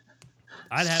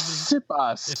 I'd have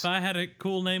Sipos. if I had a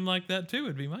cool name like that too.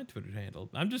 It'd be my Twitter handle.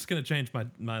 I'm just gonna change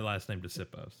my last name to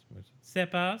Sipos.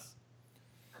 Sipos.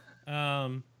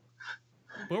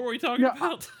 What were we talking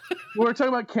about? We were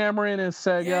talking about Cameron as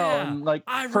Segel, and like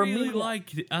I for really me,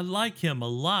 like him a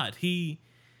lot. He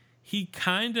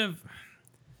kind of,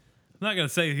 I'm not gonna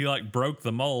say he like broke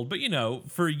the mold, but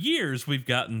for years we've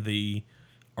gotten the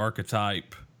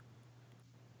archetype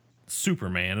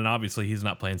Superman, and obviously he's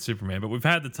not playing Superman, but we've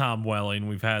had the Tom Welling,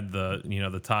 we've had the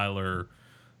the Tyler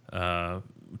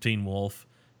Teen Wolf,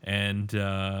 and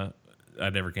I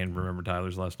never can remember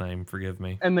Tyler's last name. Forgive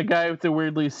me. and the guy with the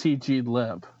weirdly CG'd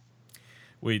lip.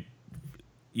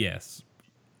 Yes.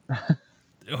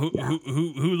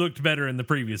 Who looked better in the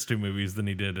previous 2 movies than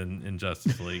he did in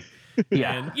Justice League?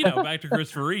 Yeah. And back to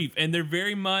Christopher Reeve, and they're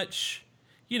very much,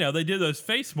 they do those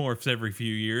face morphs every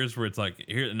few years where it's like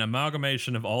here an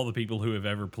amalgamation of all the people who have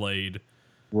ever played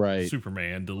Right.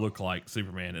 Superman to look like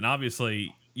Superman, and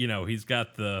obviously, he's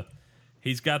got the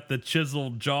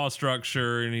chiseled jaw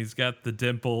structure, and he's got the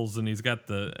dimples, and he's got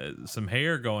the some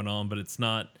hair going on, but it's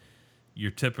not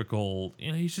your typical.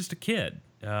 He's just a kid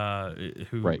who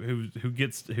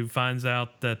finds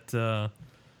out that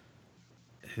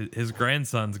his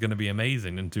grandson's going to be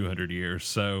amazing in 200 years.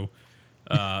 So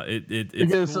it's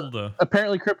Because cool to.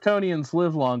 apparently Kryptonians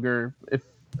live longer if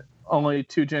only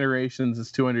 2 generations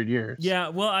is 200 years. Yeah,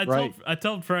 well, Right. I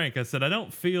told Frank, I said I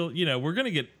don't feel, we're gonna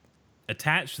get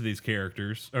attached to these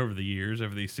characters over the years,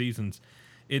 over these seasons.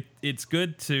 It's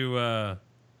good to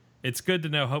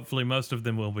know. Hopefully, most of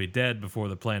them will be dead before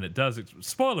the planet does.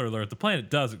 Spoiler alert: the planet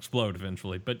does explode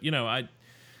eventually. But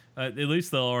at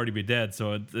least they'll already be dead.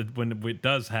 So when it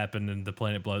does happen and the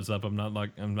planet blows up, I'm not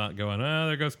going. Oh,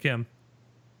 there goes Kim.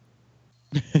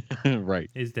 Right.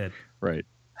 He's dead. Right.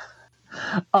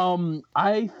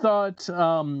 I thought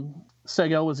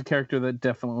Segel was a character that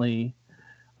definitely,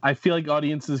 I feel like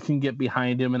audiences can get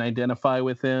behind him and identify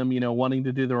with him, wanting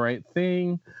to do the right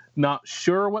thing, not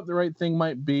sure what the right thing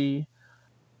might be.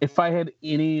 If I had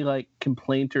any like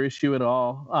complaint or issue at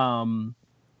all,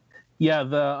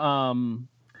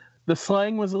 the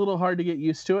slang was a little hard to get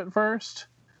used to at first,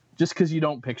 just because you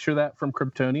don't picture that from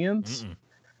Kryptonians. Mm-mm.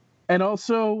 And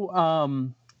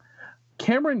also,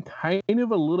 Cameron kind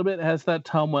of a little bit has that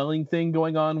Tom Welling thing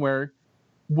going on where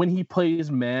when he plays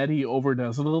mad, he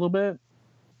overdoes it a little bit.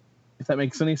 If that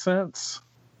makes any sense.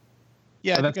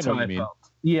 Yeah, I think That's I know how what I you mean. felt.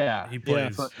 Yeah. He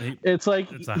plays. It's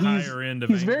like It's a higher end of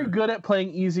he's very anger. good at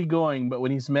playing easygoing, but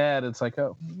when he's mad, it's like,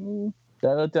 dial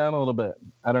it down a little bit.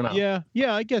 I don't know.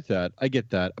 Yeah, I get that.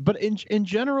 But in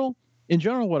general,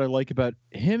 what I like about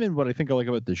him and what I think I like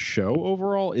about the show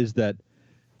overall is that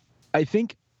I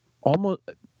think almost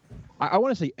I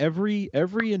want to say every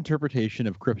interpretation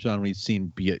of Krypton we've seen,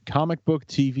 be it comic book,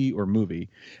 TV, or movie,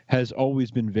 has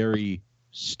always been very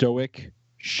stoic,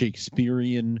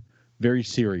 Shakespearean, very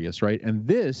serious, right? And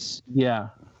this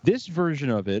version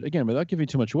of it, again, without giving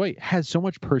too much away, has so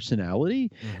much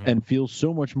personality and feels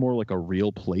so much more like a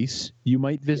real place you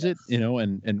might visit,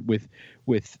 and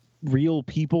with real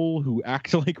people who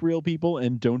act like real people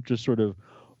and don't just sort of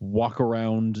walk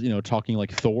around, talking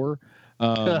like Thor.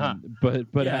 But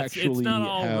Yeah, actually it's not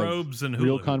all have robes and real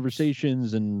hula hoops.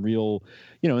 conversations and real,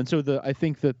 and so I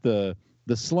think that the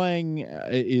slang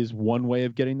is one way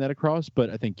of getting that across, but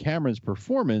I think Cameron's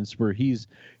performance, where he's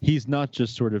not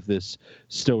just sort of this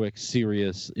stoic,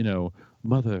 serious,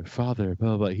 mother, father,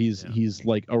 blah blah. He's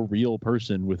like a real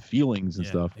person with feelings and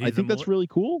stuff. I think that's really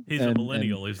cool. He's a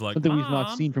millennial. He's like something Mom. we've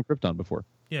not seen from Krypton before.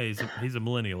 Yeah, he's a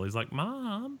millennial. He's like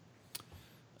Mom.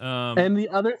 And the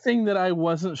other thing that I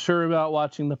wasn't sure about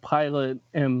watching the pilot,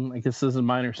 and I guess this is a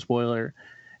minor spoiler,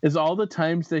 is all the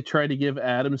times they try to give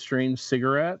Adam Strange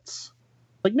cigarettes.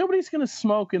 Like, nobody's going to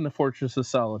smoke in the Fortress of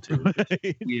Solitude.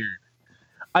 Right. Weird.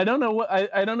 I don't know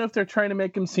I don't know if they're trying to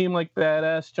make him seem like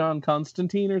badass John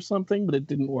Constantine or something, but it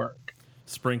didn't work.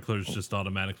 Sprinklers just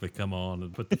automatically come on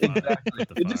and put the fire. Exactly.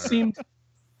 Put the It just fire seemed.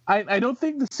 I don't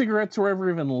think the cigarettes were ever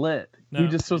even lit. No, he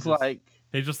just was like,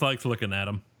 He just likes looking at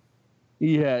him.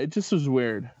 yeah, it just was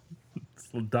weird.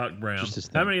 It's little Doc Brown. Just his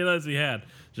How thing. many of those he had?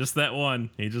 Just that one.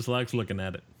 He just likes looking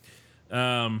at it.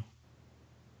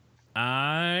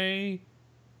 I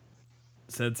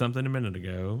said something a minute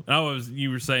ago.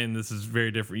 You were saying this is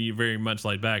very different. You very much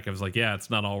laid back. I was like, yeah, it's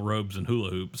not all robes and hula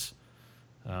hoops.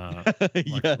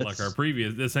 Like our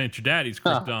previous, this ain't your daddy's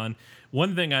Krypton.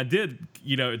 One thing I did,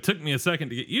 it took me a second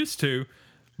to get used to,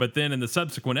 but then in the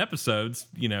subsequent episodes,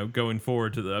 going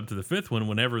forward to up to the fifth one,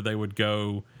 whenever they would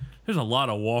go, there's a lot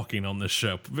of walking on this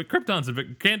show. But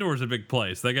Kandor's a big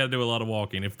place. They got to do a lot of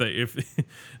walking. If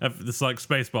it's like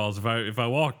Spaceballs, if I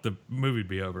walked, the movie'd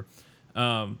be over.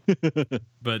 But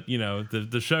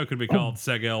the show could be called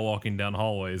Segel Walking Down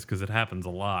Hallways because it happens a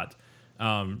lot.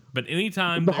 But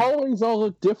anytime The hallways all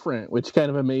look different, which kind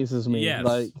of amazes me.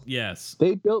 Yes.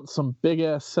 They built some big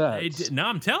ass sets. No,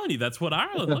 I'm telling you, that's what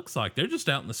Ireland looks like. They're just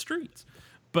out in the streets.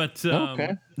 But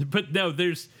Okay. But no,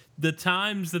 there's the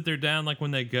times that they're down, like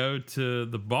when they go to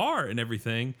the bar and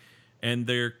everything, and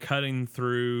they're cutting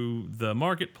through the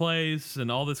marketplace and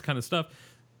all this kind of stuff.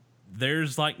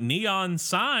 There's like neon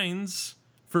signs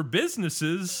for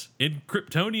businesses in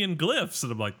Kryptonian glyphs,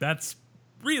 and I'm like, that's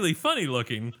really funny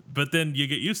looking. But then you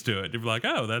get used to it. You're like,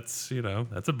 oh, that's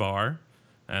that's a bar,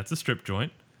 that's a strip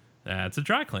joint, that's a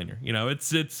dry cleaner.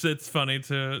 It's funny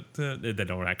to they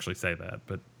don't actually say that,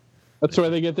 but That's where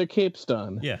they get their capes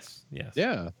done. yes,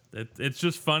 Yeah. it's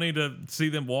just funny to see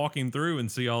them walking through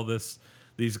and see all these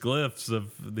glyphs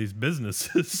of these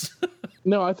businesses.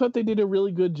 No, I thought they did a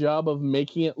really good job of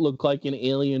making it look like an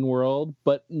alien world,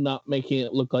 but not making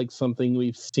it look like something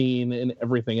we've seen in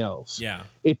everything else. Yeah.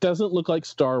 It doesn't look like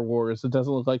Star Wars. It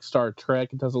doesn't look like Star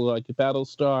Trek. It doesn't look like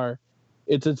Battlestar.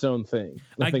 It's its own thing.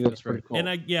 I think that's pretty cool.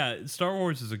 And Star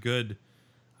Wars is a good,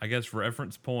 I guess,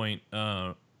 reference point.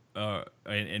 And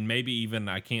maybe even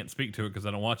I can't speak to it because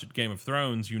I don't watch it. Game of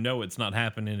Thrones, it's not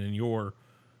happening in your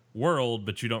world,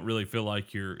 but you don't really feel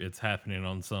like it's happening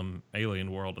on some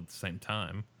alien world at the same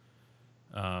time.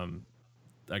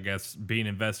 I guess being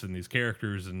invested in these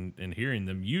characters and hearing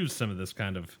them use some of this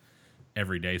kind of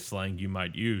everyday slang you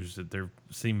might use, that they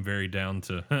seem very down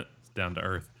to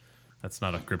earth. That's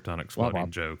not a Krypton exploding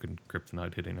joke and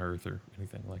kryptonite hitting Earth or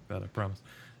anything like that, I promise.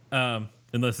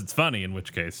 Unless it's funny, in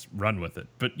which case, run with it.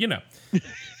 But,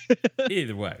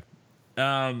 either way.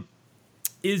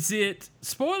 Is it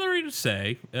spoilery to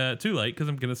say, too late because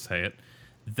I'm going to say it,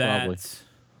 that Probably.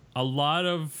 a lot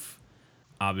of,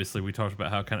 obviously we talked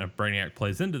about how kind of Brainiac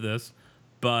plays into this,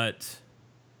 but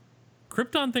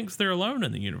Krypton thinks they're alone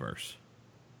in the universe.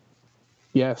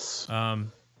 Yes.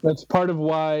 That's part of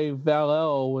why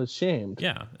Val-El was shamed.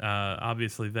 Yeah,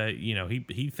 obviously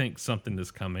he thinks something is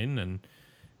coming,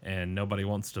 and nobody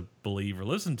wants to believe or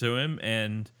listen to him,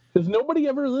 and because nobody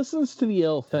ever listens to the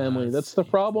El family. That's the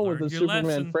problem with the Superman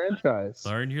lesson. franchise.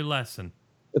 Learn your lesson.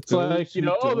 It's Those like who the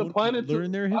don't planet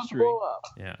learn their history.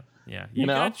 Yeah. You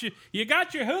know? You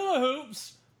got your hula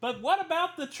hoops, but what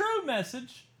about the true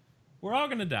message? We're all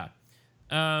gonna die.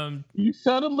 You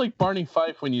sounded like Barney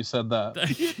Fife when you said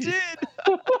that. You did.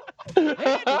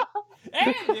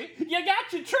 Andy, you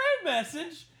got your true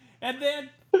message, and then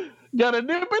Gotta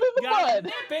nip it in the bud.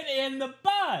 nip it in the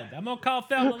bud. I'm gonna call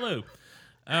Thelma Lou.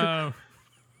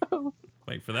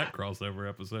 Wait for that crossover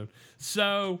episode.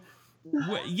 So,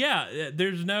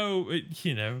 there's no,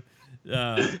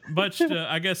 much to,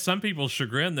 I guess, some people's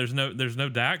chagrin. There's no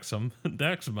Daxamites.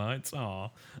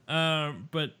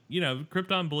 But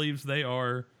Krypton believes they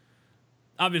are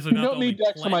obviously You not. don't need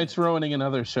the only Daxamites ruining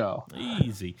another show.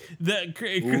 Easy.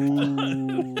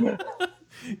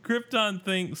 Krypton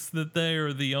thinks that they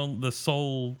are the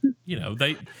sole.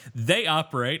 They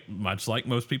operate much like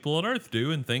most people on Earth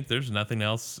do, and think there's nothing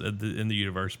else in the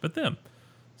universe but them.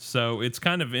 So it's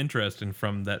kind of interesting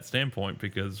from that standpoint,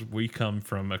 because we come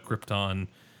from a Krypton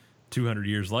 200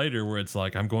 years later, where it's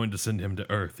like, I'm going to send him to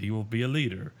Earth. He will be a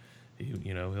leader.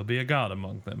 He'll be a god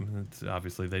among them. It's,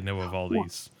 obviously, they know of all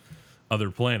these other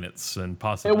planets and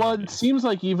possibilities. Well, it seems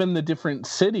like even the different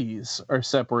cities are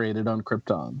separated on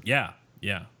Krypton. Yeah.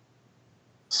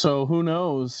 So who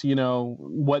knows,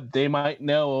 what they might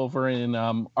know over in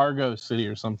Argo City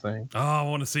or something. Oh, I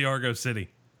want to see Argo City.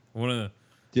 I want to.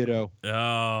 Ditto.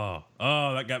 Oh,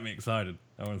 that got me excited.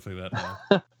 I want to see that now.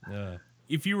 Yeah.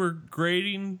 If you were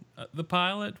grading the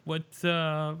pilot, what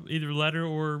either letter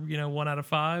or 1 out of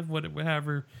 5,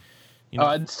 whatever.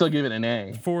 I'd still give it an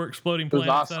A. 4 exploding was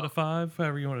planets awesome. out of 5,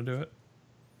 however you want to do it.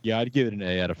 Yeah, I'd give it an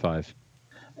A out of 5.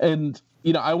 And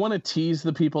I want to tease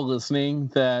the people listening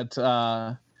that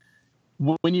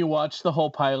when you watch the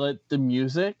whole pilot, the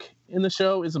music in the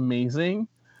show is amazing.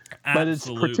 Absolutely. But it's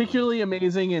particularly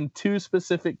amazing in 2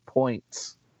 specific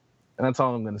points. And that's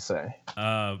all I'm going to say.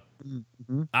 I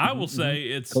will say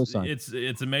it's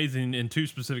amazing in 2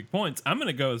 specific points. I'm going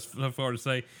to go so far to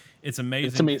say it's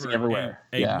amazing. It's amazing for everywhere.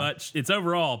 It's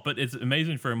overall, but it's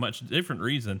amazing for a much different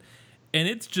reason. And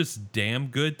it's just damn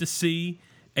good to see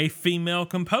a female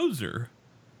composer.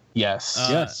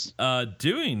 Yes.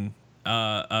 Doing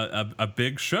a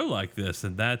big show like this,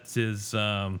 and that is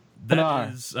Pinar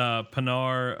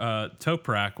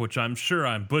Toprak, which I'm sure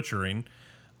I'm butchering.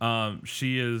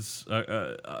 She is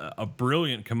a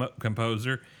brilliant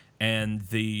composer, and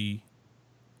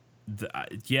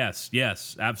yes,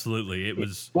 absolutely. It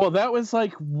was. Well, that was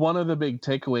like one of the big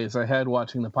takeaways I had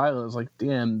watching the pilot. I was like,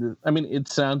 damn. It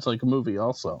sounds like a movie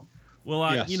also.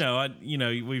 Well, Yes.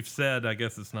 we've said, I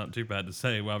guess it's not too bad to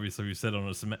say. Well, obviously, we've said on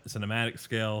a cinematic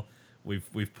scale,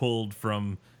 we've pulled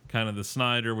from kind of the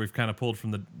Snyder, we've kind of pulled from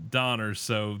the Donners.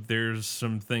 So there's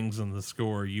some things in the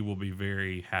score you will be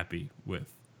very happy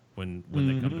with when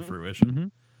they come to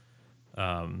fruition.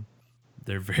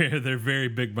 They're very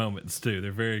big moments too.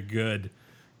 They're very good,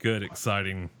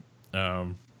 exciting.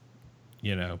 It's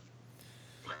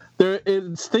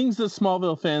things that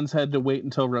Smallville fans had to wait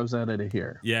until Rosetta to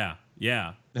hear. Yeah.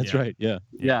 That's right. Yeah.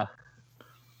 Yeah.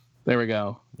 There we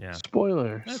go. Yeah.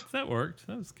 Spoilers. That worked.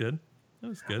 That was good.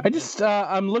 I just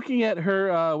I'm looking at her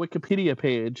Wikipedia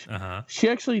page. She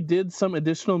actually did some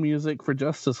additional music for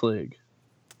Justice League.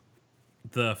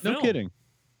 The film. No kidding.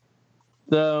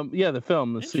 The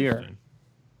film this year.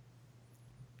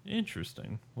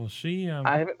 Interesting. Well, she.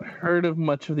 I haven't heard of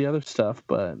much of the other stuff,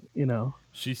 but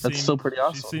that's still pretty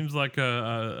awesome. She seems like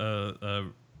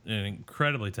an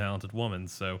incredibly talented woman.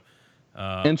 So.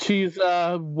 And she's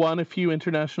won a few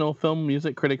International Film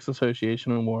Music Critics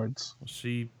Association awards.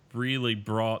 She really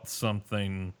brought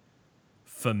something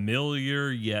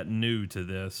familiar yet new to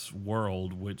this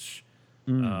world, which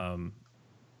really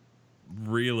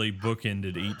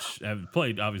bookended each.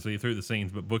 Played obviously through the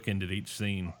scenes, but bookended each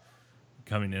scene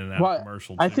coming in and out of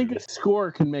commercial. I think a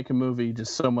score can make a movie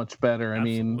just so much better.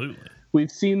 Absolutely.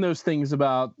 we've seen those things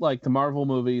about like the Marvel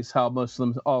movies, how most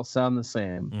of them all sound the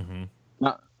same. Mm-hmm.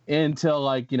 Not until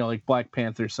like like Black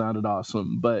Panther sounded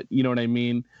awesome, but you know what I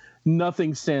mean.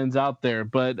 Nothing stands out there,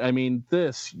 but I mean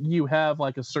this, you have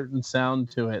like a certain sound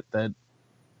to it that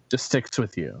just sticks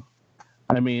with you.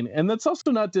 I mean, and that's also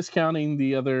not discounting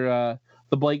the other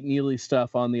the Blake Neely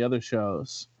stuff on the other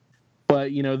shows,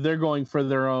 but they're going for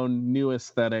their own new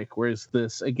aesthetic, whereas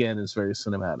this again is very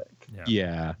cinematic.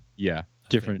 Yeah.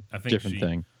 Different different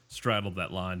thing. Straddled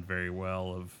that line very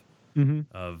well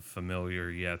of familiar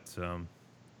yet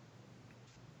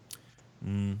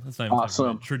that's not even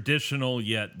awesome. Traditional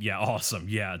yet awesome.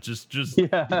 Just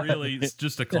really it's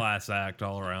just a class act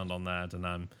all around on that, and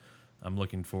I'm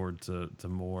looking forward to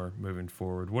more moving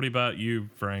forward. What about you,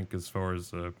 Frank, as far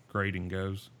as grading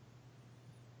goes?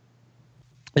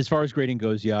 As far as grading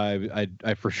goes, I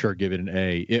for sure give it an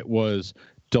A. It was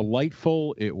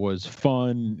delightful. It was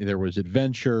fun. There was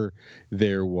adventure.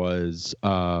 There was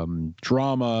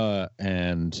drama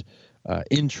and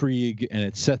intrigue, and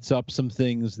it sets up some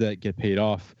things that get paid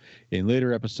off in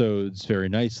later episodes very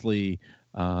nicely.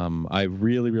 I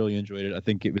really enjoyed it. I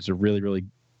think it was a really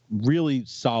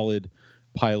solid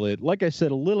pilot. Like I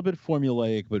said, a little bit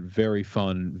formulaic, but very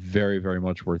fun, very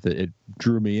much worth it. It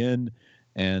drew me in,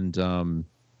 and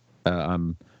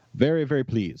I'm very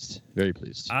pleased. Very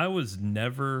pleased. I was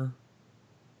never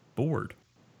bored.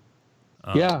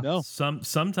 No.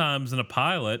 Sometimes in a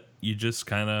pilot, you just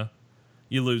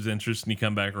you lose interest and you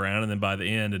come back around, and then by the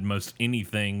end, and most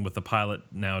anything with the pilot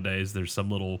nowadays, there's some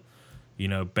little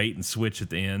bait and switch at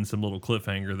the end, some little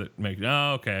cliffhanger that makes,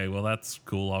 oh, okay, well, that's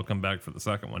cool. I'll come back for the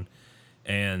second one.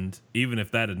 And even if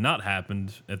that had not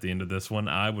happened at the end of this one,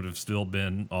 I would have still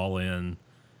been all in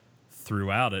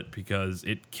throughout it because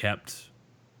it kept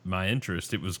my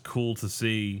interest. It was cool to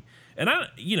see. And I,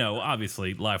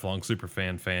 obviously lifelong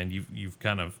Superfan fan,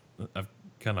 I've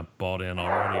kind of bought in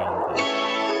already on this.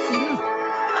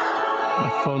 My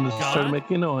phone just started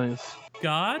making noise.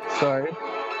 God? Sorry.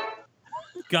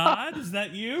 God, is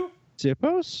that you?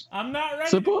 Zippos? I'm not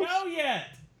ready to go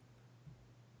yet.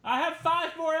 I have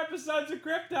 5 more episodes of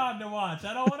Krypton to watch.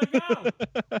 I don't want to go.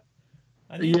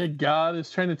 God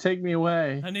is trying to take me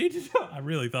away. I need to know. I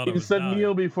really thought it was said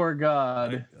kneel before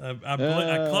God. I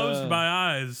closed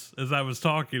my eyes as I was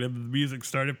talking, and the music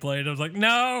started playing. I was like,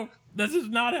 no, this is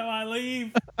not how I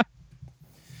leave.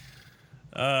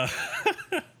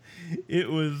 It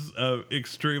was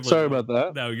extremely. Sorry about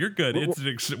that. No, you're good.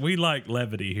 We like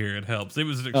levity here. It helps. It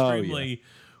was an extremely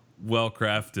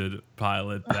well-crafted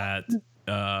pilot that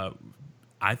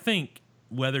I think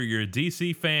whether you're a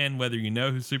DC fan, whether you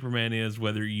know who Superman is,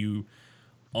 whether you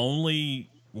only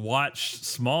watched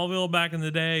Smallville back in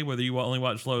the day, whether you only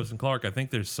watched Lois and Clark, I think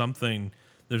there's a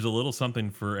little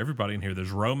something for everybody in here.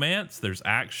 There's romance, there's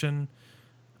action,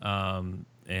 and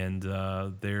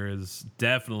there is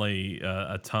definitely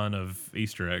a ton of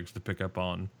Easter eggs to pick up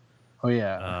on. Oh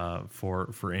yeah.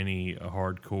 For any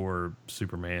hardcore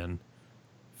Superman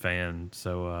fan.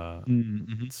 So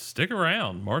stick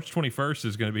around. March 21st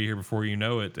is going to be here before you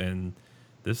know it, and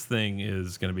this thing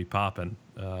is going to be popping.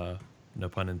 No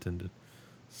pun intended.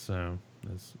 So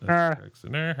that's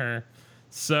Craig.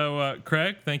 So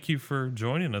Craig, thank you for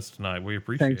joining us tonight. We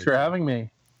appreciate it. Thanks for having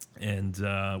me. And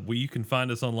you can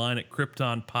find us online at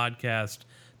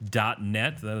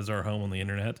KryptonPodcast.net. That is our home on the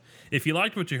internet. If you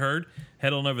liked what you heard,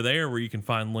 head on over there where you can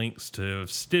find links to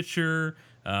Stitcher,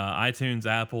 iTunes,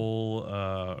 Apple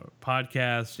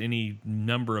Podcast, any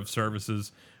number of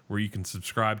services where you can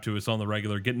subscribe to us on the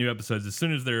regular, get new episodes as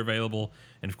soon as they're available.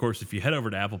 And of course, if you head over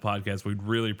to Apple Podcasts, we'd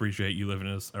really appreciate you leaving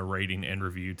us a rating and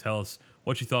review. Tell us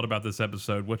what you thought about this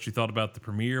episode, what you thought about the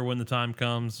premiere when the time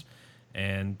comes,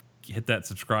 and hit that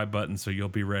subscribe button so you'll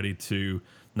be ready to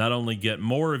not only get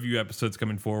more review episodes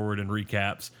coming forward and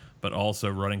recaps, but also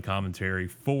running commentary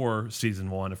for season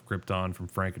 1 of Krypton from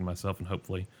Frank and myself, and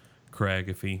hopefully Craig,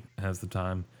 if he has the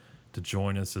time to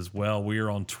join us as well. We are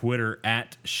on Twitter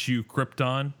at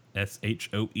ShoeKrypton,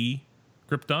 SHOE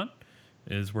Krypton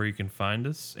is where you can find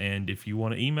us. And if you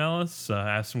want to email us,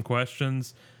 ask some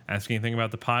questions, ask anything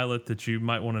about the pilot that you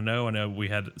might want to know. I know we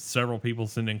had several people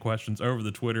send in questions over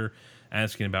the Twitter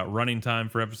asking about running time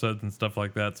for episodes and stuff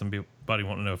like that. Somebody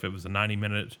want to know if it was a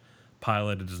 90-minute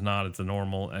pilot. It is not. It's a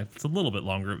normal. It's a little bit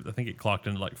longer. I think it clocked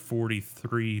in like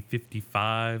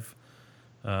 43:55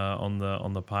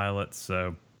 on the pilot.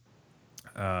 So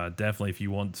definitely, if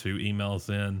you want to email us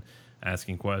in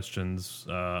asking questions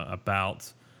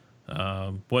about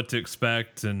what to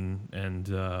expect and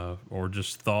or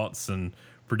just thoughts and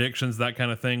predictions, that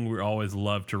kind of thing, we always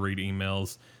love to read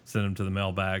emails. Send them to the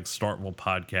mailbag,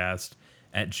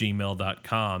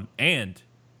 startwellpodcast@gmail.com. And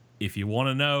if you want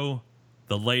to know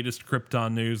the latest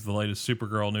Krypton news, the latest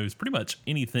Supergirl news, pretty much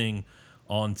anything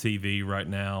on TV right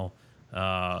now.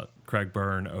 Craig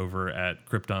Byrne over at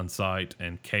Krypton Site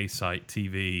and K-Site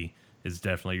TV is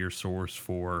definitely your source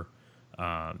for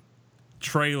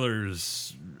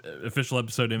trailers, official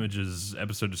episode images,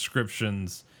 episode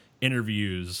descriptions,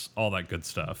 interviews, all that good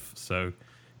stuff. So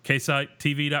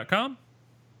ksitetv.com.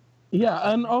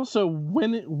 Yeah, and also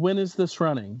when is this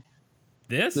running?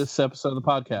 This episode of the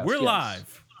podcast. We're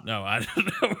live. No, I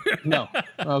don't know. No.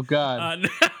 Oh God.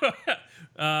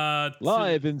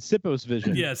 Live in Sippos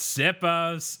Vision. Yes,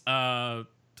 Sippos.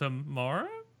 Tomorrow?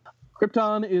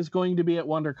 Krypton is going to be at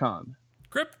WonderCon.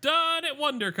 Krypton at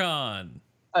WonderCon.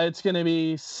 It's going to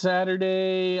be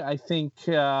Saturday, I think,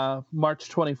 March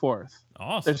 24th.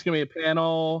 Awesome. There's going to be a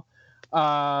panel.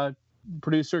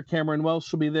 Producer Cameron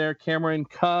Welsh will be there. Cameron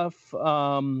Cuff.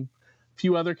 A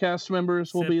few other cast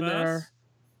members will be there.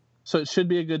 So it should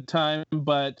be a good time.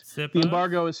 But the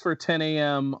embargo is for 10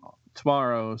 a.m.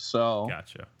 tomorrow. So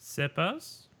gotcha.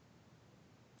 Sippos?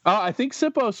 Oh, I think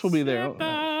Sippos will be there.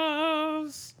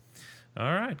 Sippos.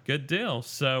 All right. Good deal.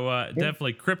 So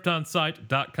definitely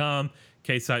KryptonSite.com,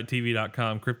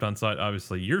 KSiteTV.com. Krypton Site,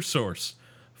 obviously, your source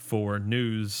for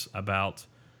news about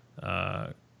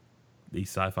the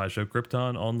sci-fi show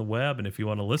Krypton on the web. And if you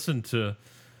want to listen to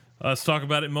us talk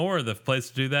about it more, the place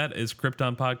to do that is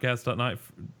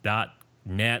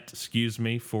KryptonPodcast.net,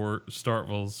 for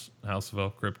Startville's House of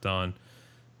El Krypton.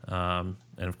 And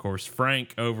of course,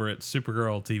 Frank over at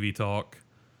Supergirl TV Talk.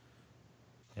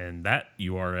 And that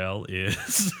URL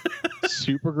is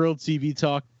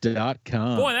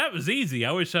SupergirlTVTalk.com. Boy, that was easy.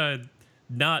 I wish I had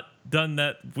not done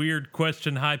that weird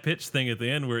question high pitch thing at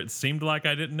the end where it seemed like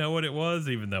I didn't know what it was,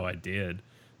 even though I did.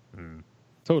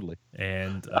 Totally.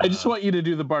 And I just want you to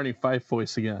do the Barney Fife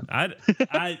voice again. I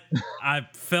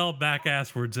fell back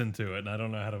asswards into it, and I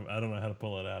don't know how to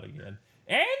pull it out again.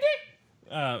 Andy,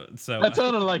 so that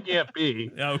sounded like Aunt B.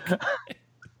 Okay.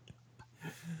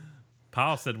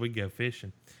 Paul said we'd go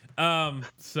fishing.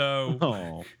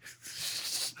 So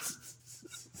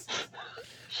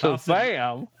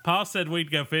Paul said we'd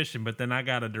go fishing, but then I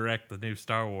got to direct the new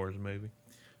Star Wars movie.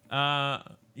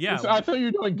 Yeah. I thought you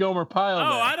were doing Gomer Pyle.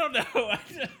 Oh, I don't know.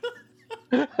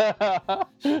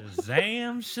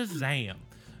 Shazam.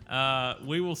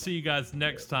 We will see you guys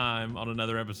next time on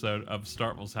another episode of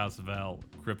Startville's House of El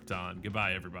Krypton.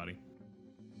 Goodbye, everybody.